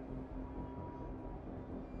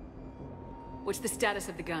 What's the status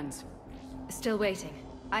of the guns? Still waiting.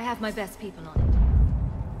 I have my best people on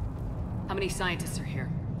it. How many scientists are here?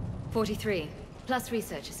 43, plus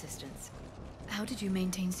research assistants. How did you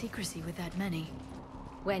maintain secrecy with that many?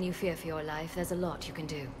 When you fear for your life, there's a lot you can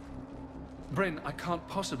do. Bryn, I can't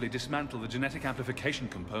possibly dismantle the genetic amplification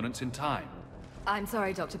components in time. I'm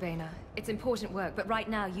sorry, Dr. Boehner. It's important work, but right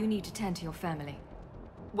now you need to tend to your family.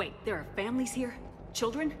 Wait, there are families here?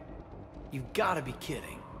 Children? You gotta be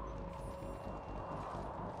kidding.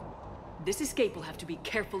 This escape will have to be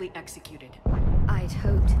carefully executed. I'd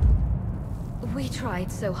hoped. We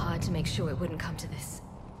tried so hard to make sure it wouldn't come to this.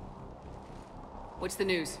 What's the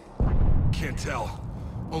news? Can't tell.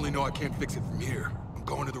 Only know I can't fix it from here. I'm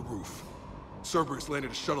going to the roof. Cerberus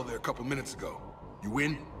landed a shuttle there a couple minutes ago. You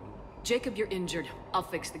in? Jacob, you're injured. I'll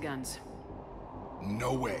fix the guns.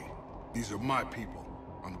 No way. These are my people.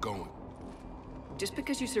 I'm going. Just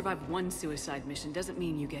because you survived one suicide mission doesn't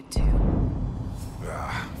mean you get two.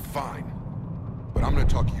 Fine. But I'm gonna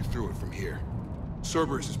talk you through it from here.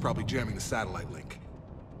 Cerberus is probably jamming the satellite link.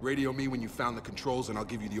 Radio me when you found the controls and I'll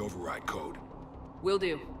give you the override code. Will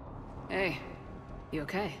do. Hey, you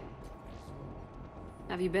okay?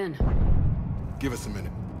 Have you been? Give us a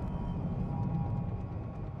minute.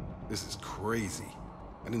 This is crazy.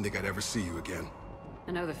 I didn't think I'd ever see you again.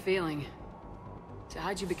 I know the feeling. So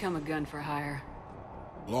how'd you become a gun for hire?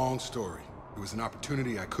 Long story. It was an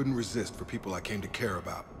opportunity I couldn't resist for people I came to care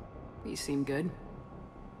about. You seem good.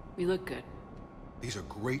 You look good. These are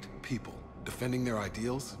great people. Defending their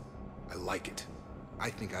ideals, I like it. I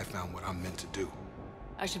think I found what I'm meant to do.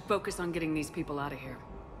 I should focus on getting these people out of here.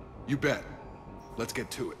 You bet. Let's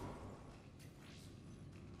get to it.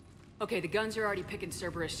 Okay, the guns are already picking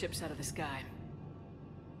Cerberus ships out of the sky.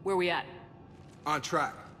 Where we at? On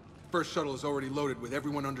track. First shuttle is already loaded with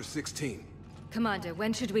everyone under 16. Commander,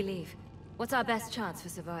 when should we leave? What's our best chance for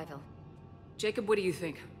survival? Jacob, what do you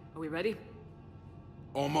think? Are we ready?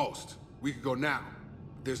 Almost. We could go now.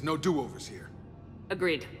 There's no do-overs here.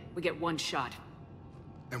 Agreed. We get one shot.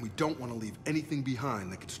 And we don't want to leave anything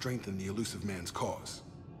behind that could strengthen the elusive man's cause.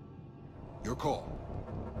 Your call.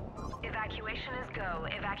 Evacuation is go.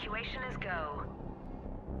 Evacuation is go.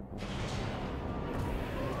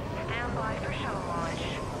 Stand by for shuttle launch.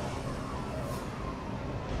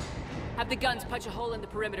 Have the guns punch a hole in the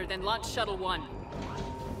perimeter, then launch Shuttle 1.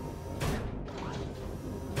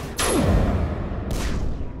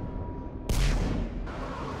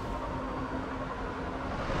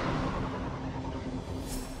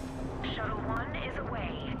 Shuttle 1 is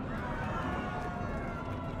away.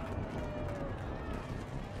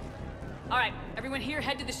 Alright, everyone here,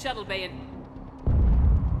 head to the shuttle bay and...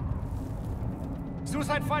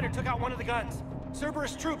 Suicide fighter took out one of the guns.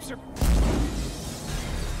 Cerberus troops are...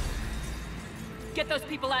 Get those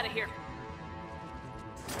people out of here.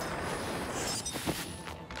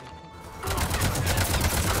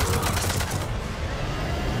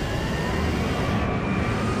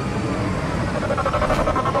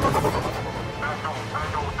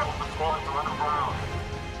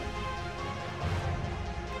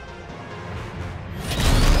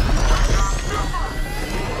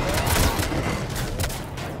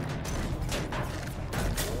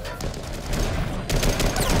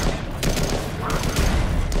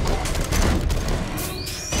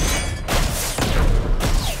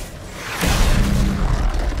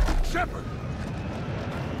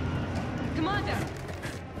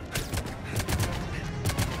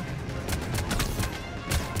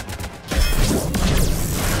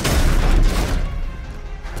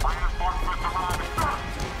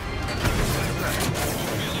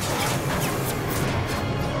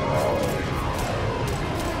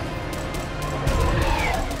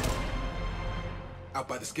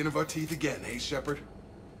 Skin of our teeth again, hey, Shepard?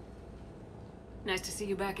 Nice to see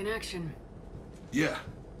you back in action. Yeah,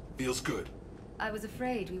 feels good. I was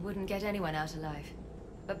afraid we wouldn't get anyone out alive.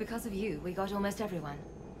 But because of you, we got almost everyone.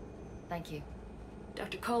 Thank you.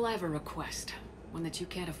 Dr. Cole, I have a request. One that you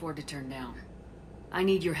can't afford to turn down. I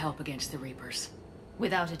need your help against the Reapers.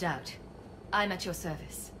 Without a doubt. I'm at your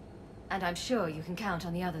service. And I'm sure you can count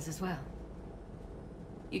on the others as well.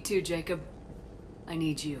 You too, Jacob. I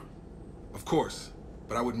need you. Of course,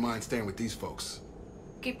 but I wouldn't mind staying with these folks.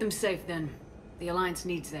 Keep them safe, then. The Alliance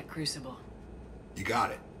needs that crucible. You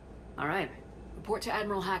got it. All right. Report to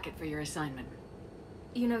Admiral Hackett for your assignment.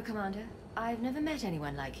 You know, Commander, I've never met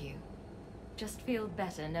anyone like you. Just feel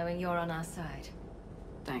better knowing you're on our side.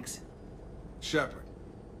 Thanks. Shepard,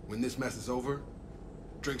 when this mess is over,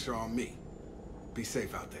 drinks are on me. Be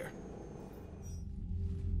safe out there.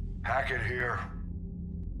 Hackett here.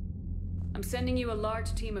 I'm sending you a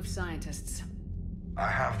large team of scientists. I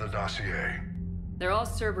have the dossier. They're all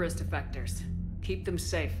Cerberus defectors. Keep them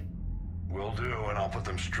safe. Will do, and I'll put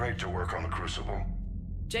them straight to work on the Crucible.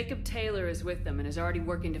 Jacob Taylor is with them and is already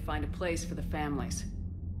working to find a place for the families.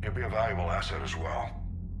 He'll be a valuable asset as well.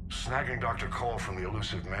 Snagging Dr. Cole from the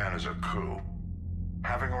elusive man is a coup.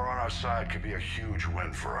 Having her on our side could be a huge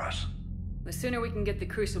win for us. The sooner we can get the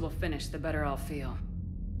Crucible finished, the better I'll feel.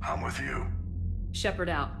 I'm with you. Shepard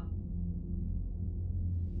out.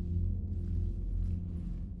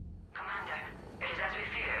 Commander, it is as we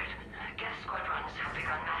feared. Geth squadrons have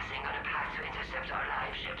begun massing on a path to intercept our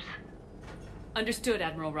live ships. Understood,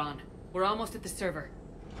 Admiral Ron. We're almost at the server.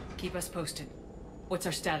 Keep us posted. What's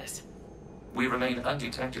our status? We remain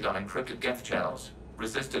undetected on encrypted Geth channels.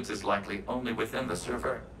 Resistance is likely only within the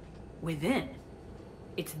server. Within?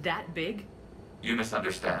 It's that big? You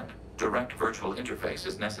misunderstand. Direct virtual interface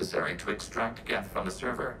is necessary to extract Geth from the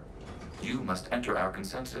server. You must enter our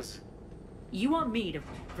consensus. You want me to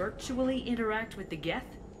virtually interact with the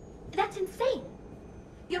Geth? That's insane!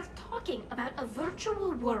 You're talking about a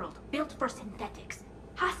virtual world built for synthetics.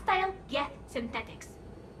 Hostile Geth synthetics.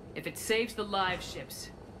 If it saves the live ships,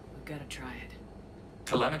 we've got to try it.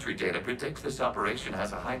 Telemetry data predicts this operation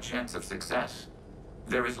has a high chance of success.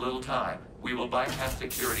 There is little time. We will bypass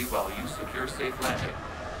security while you secure safe landing.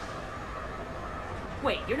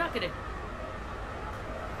 Wait, you're not gonna...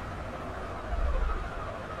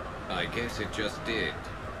 I guess it just did.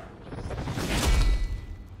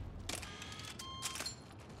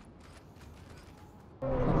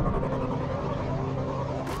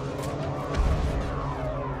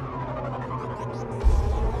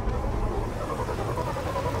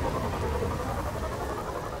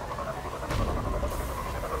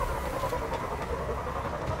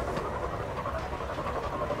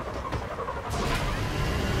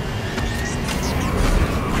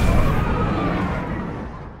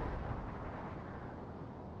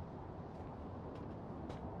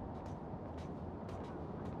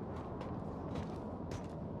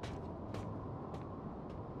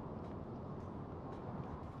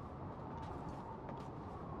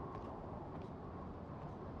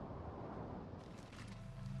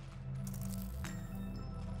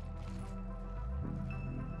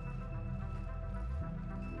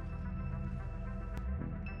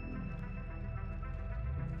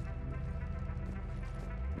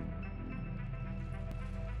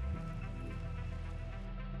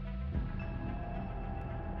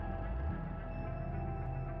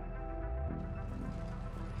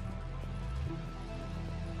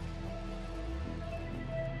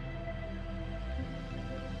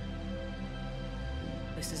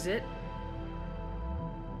 This is it?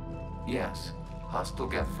 Yes. Hostile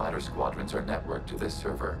Geth fighter squadrons are networked to this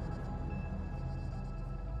server.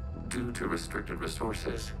 Due to restricted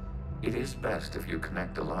resources, it is best if you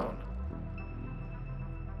connect alone.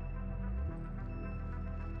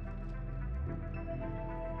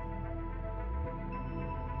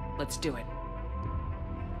 Let's do it.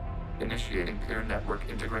 Initiating peer network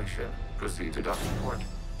integration. Proceed to docking port.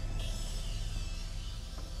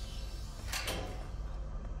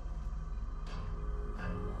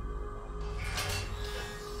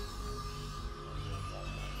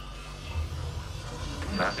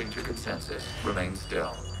 Mapping to consensus. Remain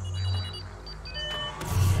still.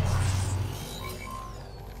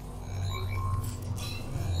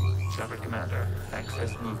 Shepard Commander,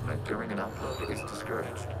 access movement during an upload is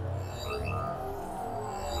discouraged.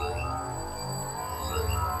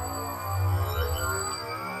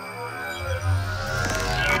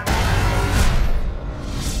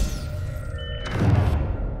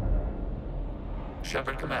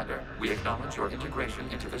 Shepard Commander, we acknowledge your integration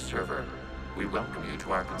into the server. We welcome you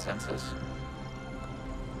to our consensus.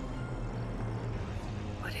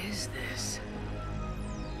 What is this?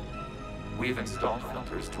 We've installed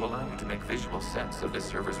filters to allow you to make visual sense of the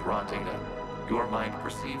server's raw data. Your mind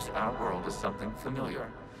perceives our world as something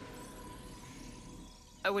familiar.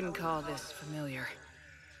 I wouldn't call this familiar.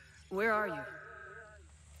 Where are you?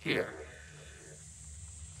 Here.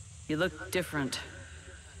 You look different.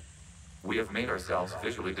 We have made ourselves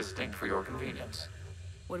visually distinct for your convenience.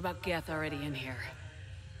 What about Geth already in here?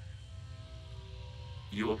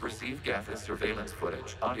 You will perceive Geth as surveillance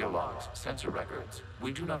footage, audio logs, sensor records.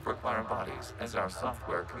 We do not require bodies, as our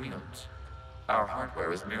software communes. Our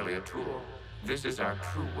hardware is merely a tool. This is our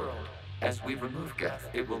true world. As we remove Geth,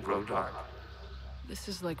 it will grow dark. This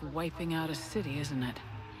is like wiping out a city, isn't it?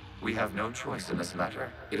 We have no choice in this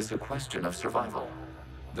matter. It is a question of survival.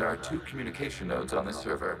 There are 2 communication nodes on the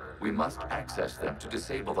server. We must access them to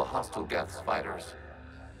disable the hostile Geth's fighters.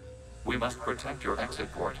 We must protect your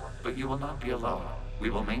exit port, but you will not be alone. We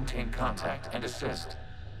will maintain contact and assist.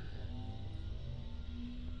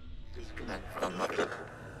 Disconnect from mother.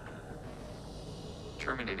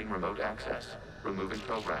 Terminating remote access. Removing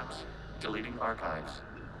programs. Deleting archives.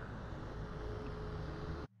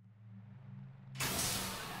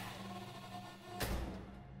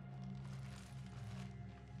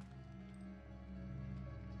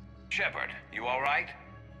 Shepard, you all right?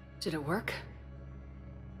 Did it work?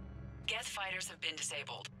 Geth fighters have been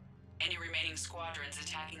disabled. Any remaining squadrons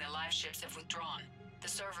attacking the live ships have withdrawn. The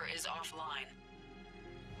server is offline.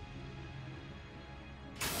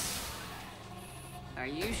 Are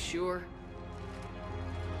you sure?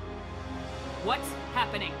 What's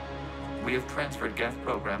happening? We have transferred Geth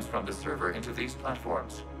programs from the server into these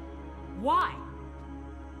platforms. Why?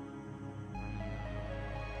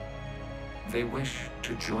 They wish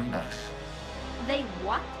to join us. They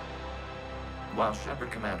what? While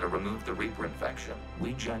Shepard Commander removed the Reaper infection,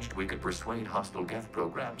 we judged we could persuade hostile Geth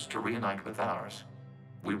programs to reunite with ours.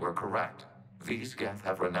 We were correct. These Geth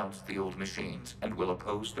have renounced the old machines and will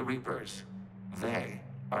oppose the Reapers. They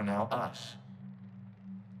are now us.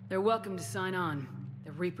 They're welcome to sign on.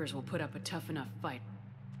 The Reapers will put up a tough enough fight.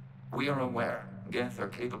 We are aware. Geth are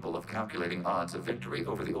capable of calculating odds of victory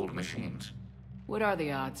over the old machines. What are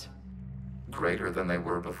the odds? Greater than they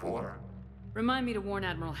were before. Remind me to warn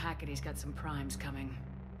Admiral Hackett he's got some primes coming.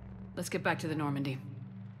 Let's get back to the Normandy.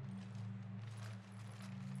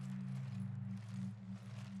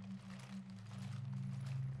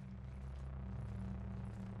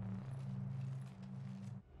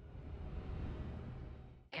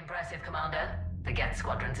 Impressive, Commander. The Geth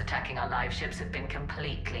squadrons attacking our live ships have been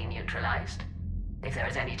completely neutralized. If there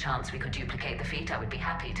is any chance we could duplicate the feat, I would be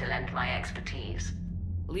happy to lend my expertise.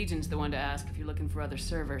 Legion's the one to ask if you're looking for other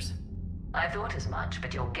servers. I thought as much,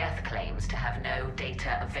 but your Geth claims to have no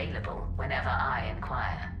data available whenever I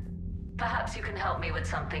inquire. Perhaps you can help me with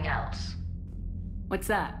something else. What's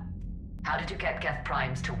that? How did you get Geth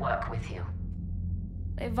primes to work with you?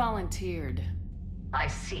 They volunteered. I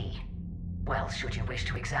see. Well, should you wish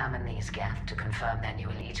to examine these Geth to confirm their new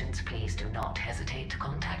allegiance, please do not hesitate to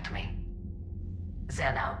contact me.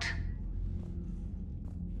 Zen out.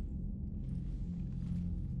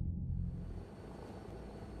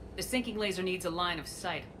 The sinking laser needs a line of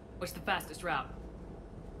sight. What's the fastest route?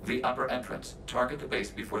 The upper entrance. Target the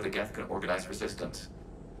base before the Geth can organize resistance.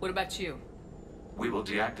 What about you? We will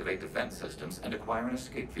deactivate defense systems and acquire an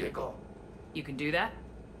escape vehicle. You can do that?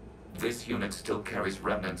 This unit still carries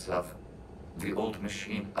remnants of the old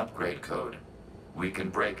machine upgrade code. We can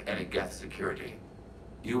break any Geth security.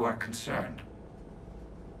 You are concerned.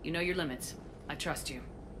 You know your limits. I trust you.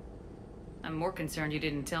 I'm more concerned you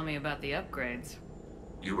didn't tell me about the upgrades.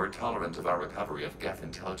 You were tolerant of our recovery of Geth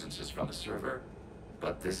intelligences from the server,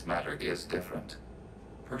 but this matter is different.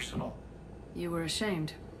 Personal. You were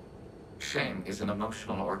ashamed. Shame is an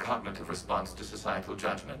emotional or cognitive response to societal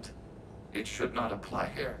judgment. It should not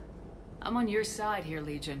apply here. I'm on your side here,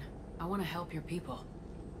 Legion. I want to help your people.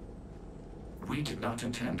 We did not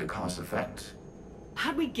intend to cause offense.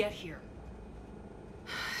 How'd we get here?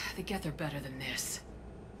 The Geth are better than this.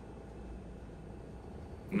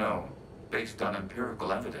 No. Based on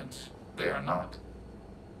empirical evidence, they are not.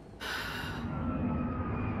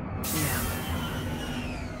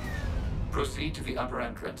 Proceed to the upper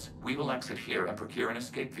entrance. We will exit here and procure an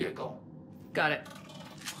escape vehicle. Got it.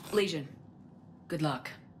 Legion, good luck.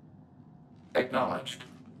 Acknowledged.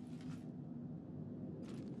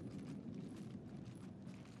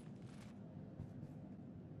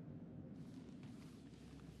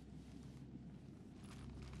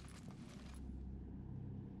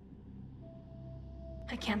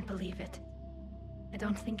 I can't believe it. I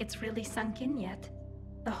don't think it's really sunk in yet.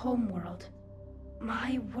 The home world.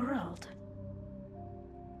 My world.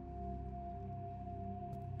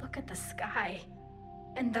 Look at the sky.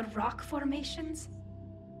 And the rock formations.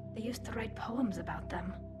 They used to write poems about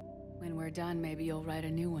them. When we're done, maybe you'll write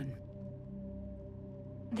a new one.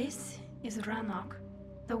 This is Rannoch.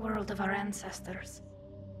 the world of our ancestors.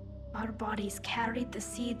 Our bodies carried the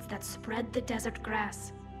seeds that spread the desert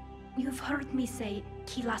grass. You've heard me say,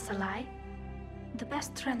 Kilasalai? The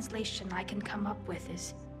best translation I can come up with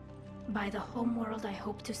is, by the homeworld I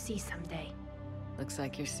hope to see someday. Looks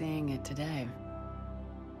like you're seeing it today.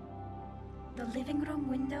 The living room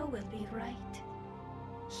window will be right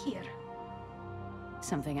here.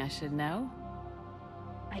 Something I should know?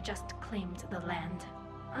 I just claimed the land.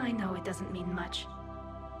 I know it doesn't mean much,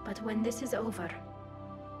 but when this is over,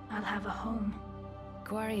 I'll have a home.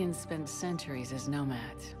 Quarians spent centuries as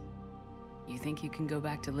nomads. You think you can go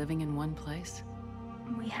back to living in one place?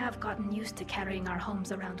 We have gotten used to carrying our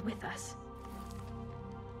homes around with us.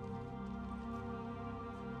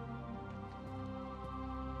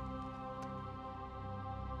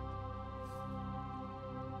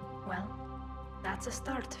 Well, that's a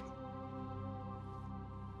start.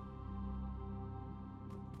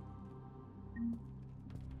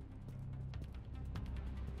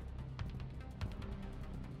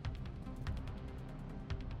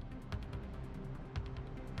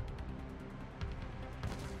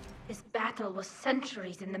 This battle was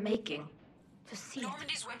centuries in the making. To see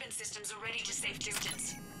Normandy's weapon systems are ready to safe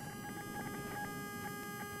distance.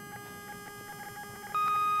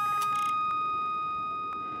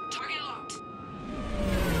 Target locked.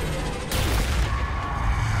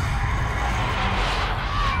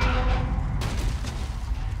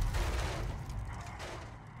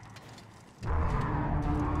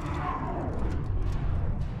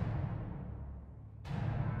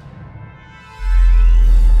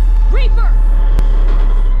 Reaper!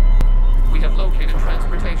 We have located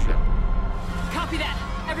transportation. Copy that!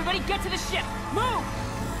 Everybody get to the ship! Move!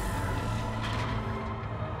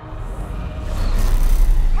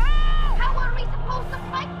 How are we supposed to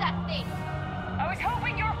fight that thing? I was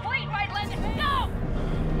hoping your fleet might lend it. No!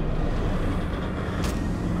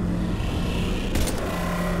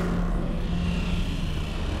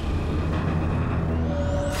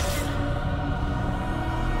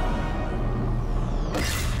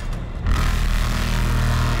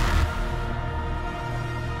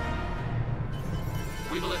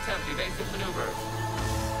 We will attempt evasive maneuvers.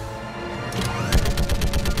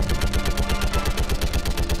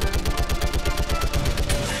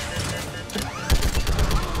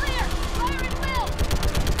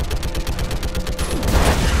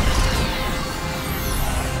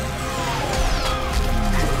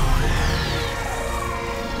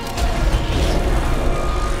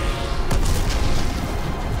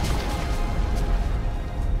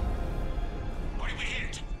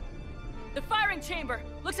 The firing chamber!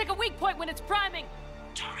 Looks like a weak point when it's priming!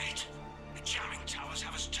 Damn it! The jamming towers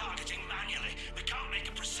have us targeting manually. We can't make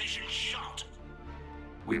a precision shot.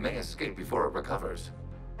 We may escape before it recovers.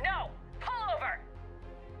 No! Pull over!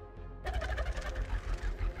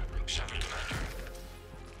 Shepard, Commander.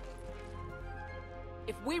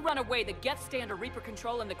 If we run away, the Geth stay under Reaper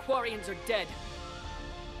control and the Quarians are dead.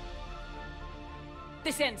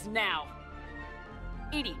 This ends now.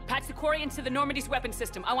 Edie, patch the Quarians to the Normandy's weapon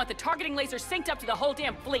system. I want the targeting laser synced up to the whole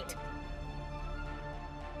damn fleet.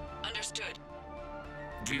 Understood.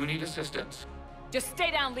 Do you need assistance? Just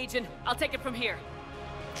stay down, Legion. I'll take it from here.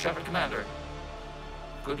 Shepard, Commander.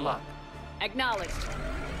 Good luck. Acknowledged.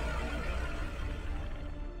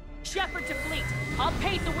 Shepard to fleet. I'll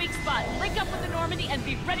pave the weak spot, link up with the Normandy, and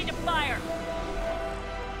be ready to fire.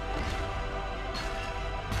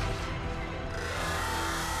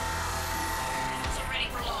 Ready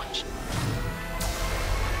for launch.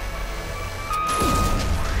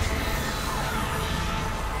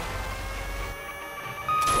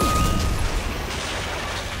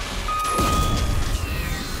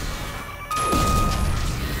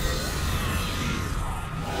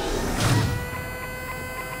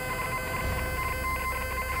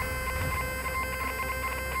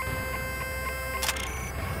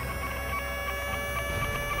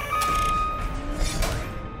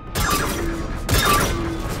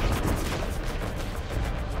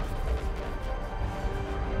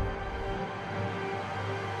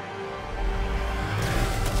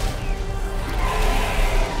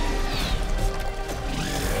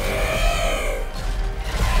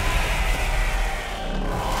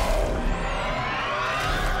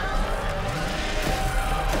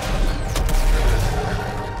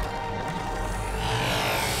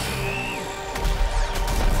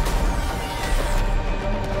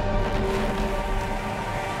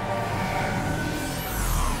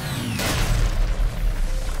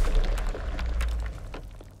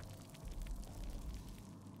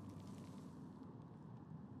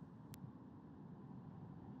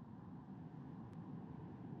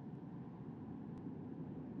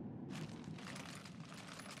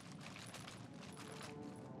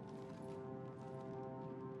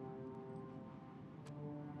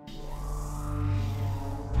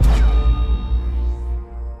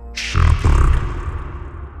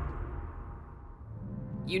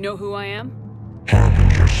 You know who I am?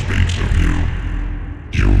 Harbinger speaks of you.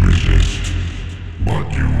 You resist, but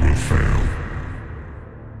you will fail.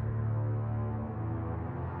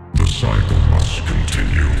 The cycle must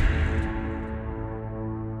continue.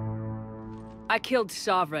 I killed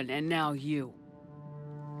Sovereign, and now you.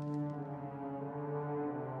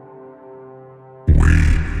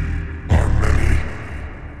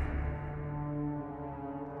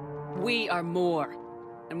 We are more,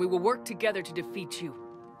 and we will work together to defeat you.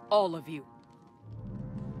 All of you.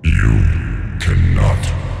 You cannot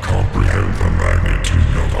comprehend the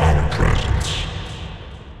magnitude of our presence.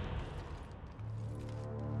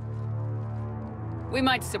 We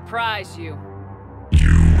might surprise you.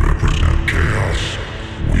 You represent chaos.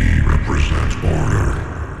 We represent order.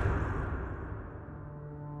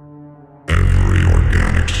 Every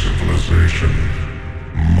organic civilization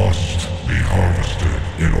must be harvested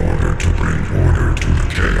in order to bring order to the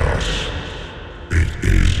chaos. It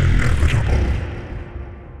is inevitable.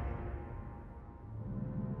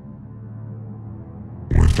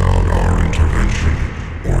 Without our intervention,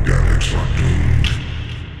 organics are doomed.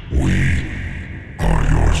 We are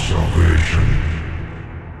your salvation.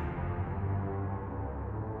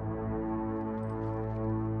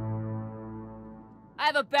 I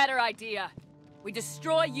have a better idea. We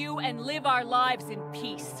destroy you and live our lives in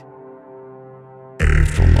peace. A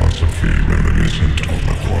philosophy reminiscent of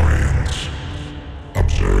the Quarians.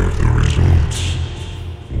 Observe the results.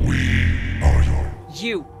 We are your...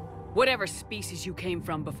 You. Whatever species you came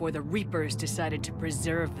from before the Reapers decided to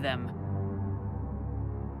preserve them.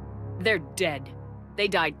 They're dead. They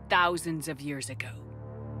died thousands of years ago.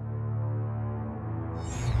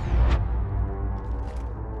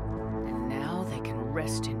 And now they can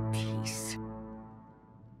rest in peace.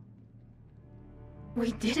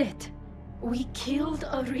 We did it. We killed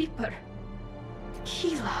a Reaper.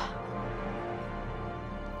 Keela.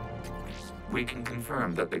 We can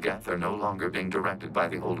confirm that the Geth are no longer being directed by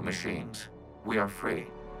the old machines. We are free.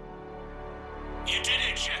 You did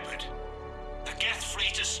it, Shepard. The Geth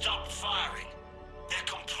fleet has stopped firing. They're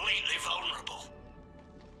completely vulnerable.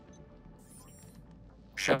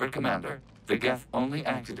 Shepard, Commander, the Geth only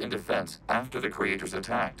acted in defense after the Creators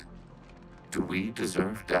attacked. Do we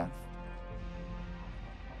deserve death?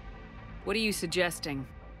 What are you suggesting?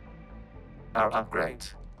 Our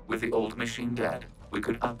upgrades. With the old machine dead, we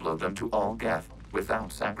could upload them to all Geth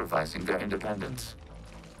without sacrificing their independence.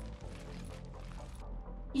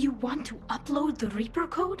 You want to upload the Reaper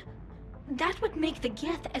code? That would make the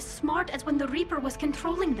Geth as smart as when the Reaper was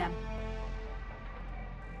controlling them.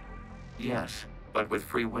 Yes, but with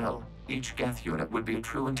free will, each Geth unit would be a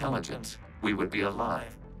true intelligence. We would be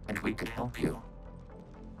alive, and we could help you.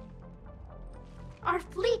 Our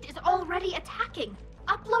fleet is already attacking.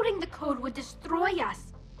 Uploading the code would destroy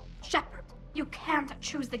us. Shepard, you can't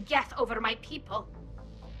choose the Geth over my people.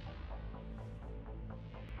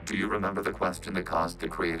 Do you remember the question that caused the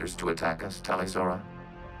Creators to attack us, Talizora?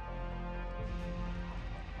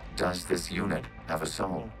 Does this unit have a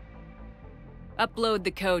soul? Upload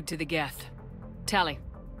the code to the Geth. Tally,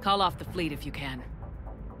 call off the fleet if you can.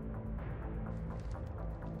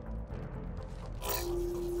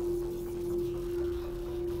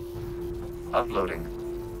 Uploading.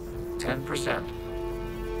 10%.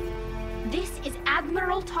 This is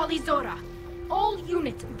Admiral Talizora. All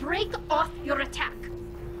units, break off your attack.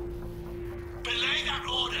 Belay that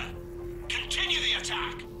order. Continue the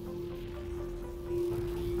attack.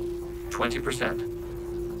 20%.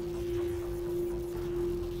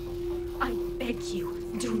 I beg you,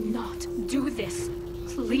 do not do this.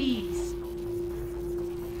 Please.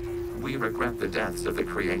 We regret the deaths of the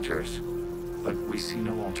Creators, but we see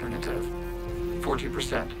no alternative.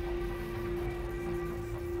 40%.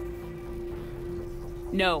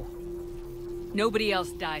 No. Nobody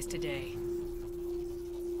else dies today.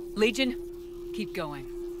 Legion, keep going.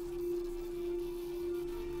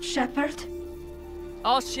 Shepard?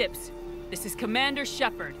 All ships, this is Commander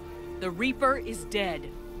Shepard. The Reaper is dead.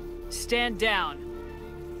 Stand down.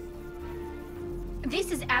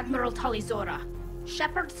 This is Admiral Talizora.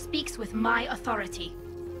 Shepard speaks with my authority.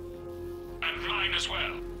 And mine as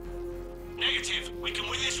well. Negative. We can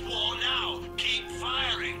win this war now. Keep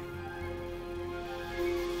firing.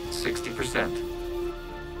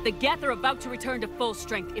 60%. The Geth are about to return to full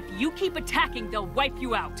strength. If you keep attacking, they'll wipe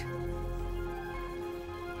you out.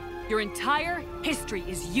 Your entire history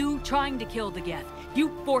is you trying to kill the Geth. You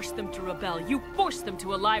forced them to rebel. You forced them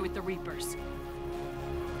to ally with the Reapers.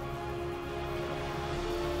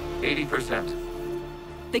 80%.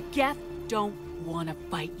 The Geth don't want to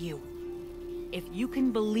fight you. If you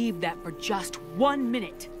can believe that for just 1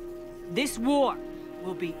 minute, this war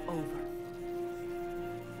will be over.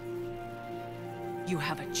 You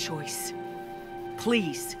have a choice.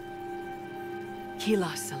 Please.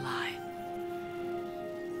 Kila Salai.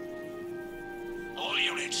 All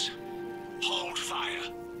units, hold fire.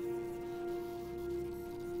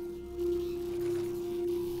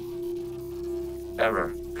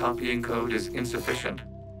 Error. Copying code is insufficient.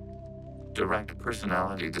 Direct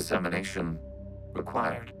personality dissemination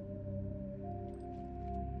required.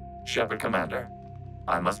 Shepard Commander,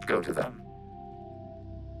 I must go to them.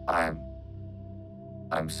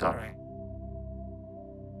 I'm sorry.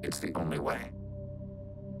 It's the only way.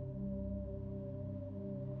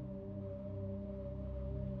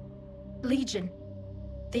 Legion,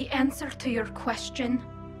 the answer to your question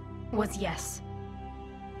was yes.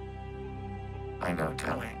 I know,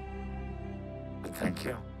 Tali. But thank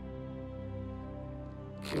you.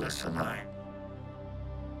 Kila Salai.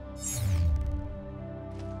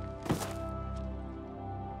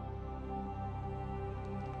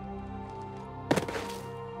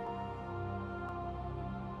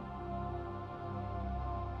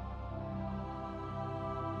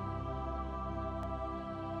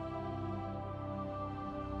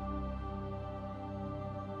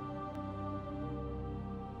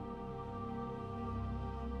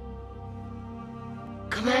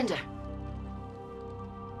 Commander!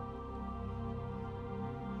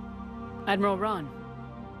 Admiral Ron,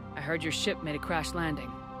 I heard your ship made a crash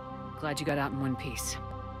landing. Glad you got out in one piece.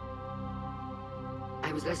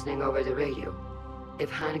 I was listening over the radio.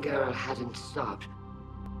 If Hangirl hadn't stopped...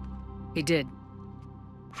 He did.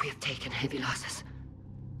 We have taken heavy losses.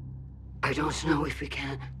 I don't know if we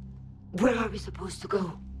can... Where are we supposed to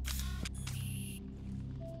go?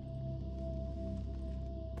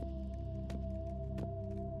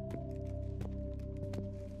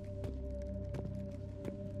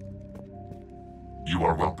 You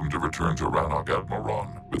are welcome to return to Rannoch, Admiral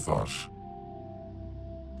Ron, with us.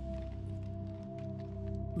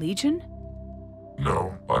 Legion?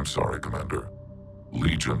 No, I'm sorry, Commander.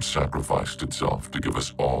 Legion sacrificed itself to give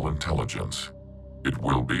us all intelligence. It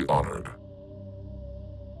will be honored.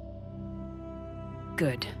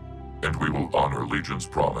 Good. And we will honor Legion's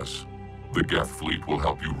promise. The Geth fleet will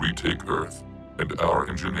help you retake Earth, and our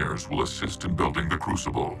engineers will assist in building the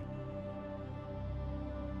Crucible.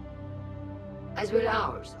 As will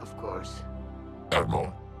ours, of course.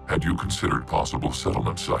 Admiral, had you considered possible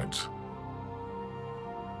settlement sites?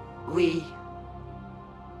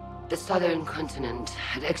 The southern continent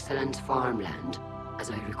had excellent farmland, as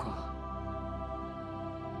I recall.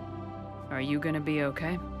 Are you gonna be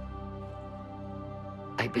okay?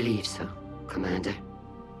 I believe so, Commander.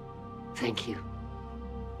 Thank you.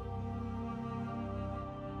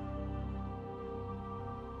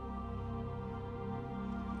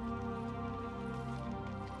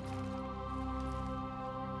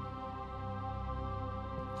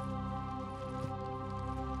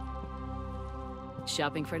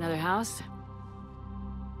 Shopping for another house?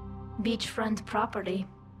 Beachfront property.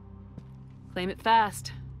 Claim it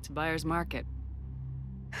fast. It's a buyer's market.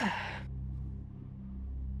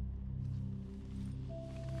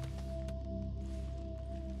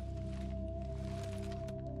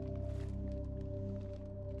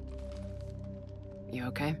 You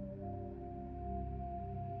okay?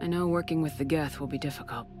 I know working with the Geth will be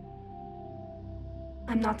difficult.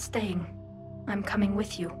 I'm not staying. I'm coming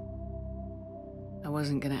with you. I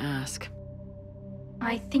wasn't gonna ask.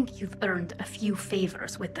 I think you've earned a few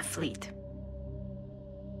favors with the fleet.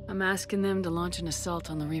 I'm asking them to launch an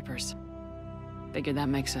assault on the Reapers. Figure that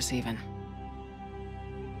makes us even.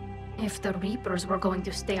 If the Reapers were going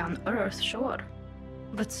to stay on Earth, sure.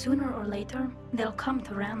 But sooner or later, they'll come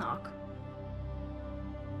to Rannoch.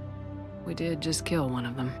 We did just kill one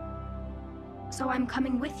of them. So I'm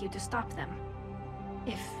coming with you to stop them.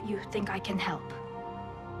 If you think I can help.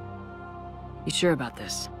 You sure about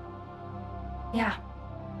this? Yeah.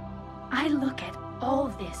 I look at all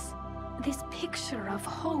this picture of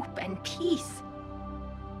hope and peace.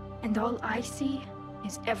 And all I see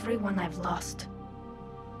is everyone I've lost.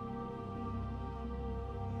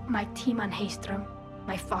 My team on Haestrom,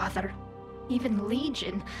 my father, even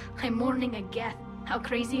Legion. I'm mourning a Geth. How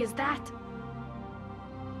crazy is that?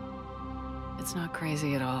 It's not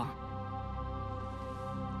crazy at all.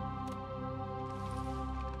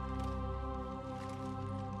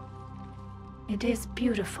 It is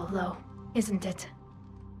beautiful, though, isn't it?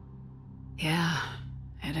 Yeah,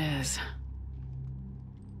 it is.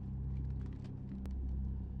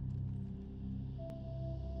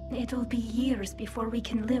 It'll be years before we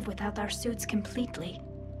can live without our suits completely.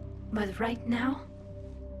 But right now...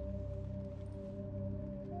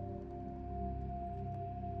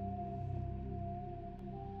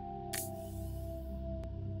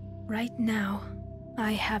 Right now,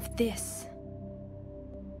 I have this.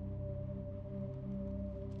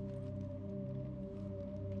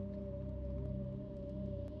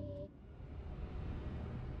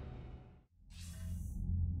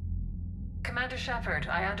 Commander Shepard,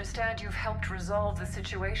 I understand you've helped resolve the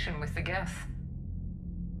situation with the Geth.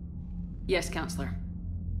 Yes, Counselor.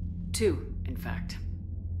 2, in fact.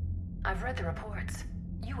 I've read the reports.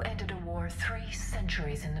 You ended a war 3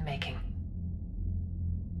 centuries in the making.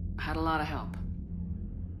 I had a lot of help.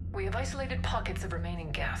 We have isolated pockets of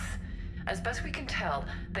remaining Geth. As best we can tell,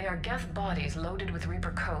 they are Geth bodies loaded with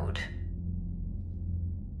Reaper code.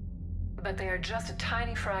 But they are just a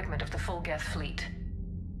tiny fragment of the full Geth fleet.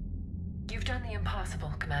 You've done the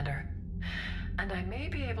impossible, Commander. And I may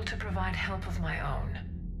be able to provide help of my own.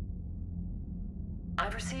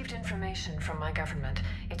 I've received information from my government.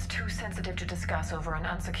 It's too sensitive to discuss over an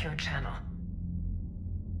unsecured channel.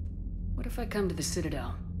 What if I come to the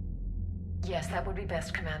Citadel? Yes, that would be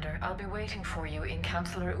best, Commander. I'll be waiting for you in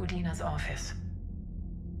Counselor Udina's office.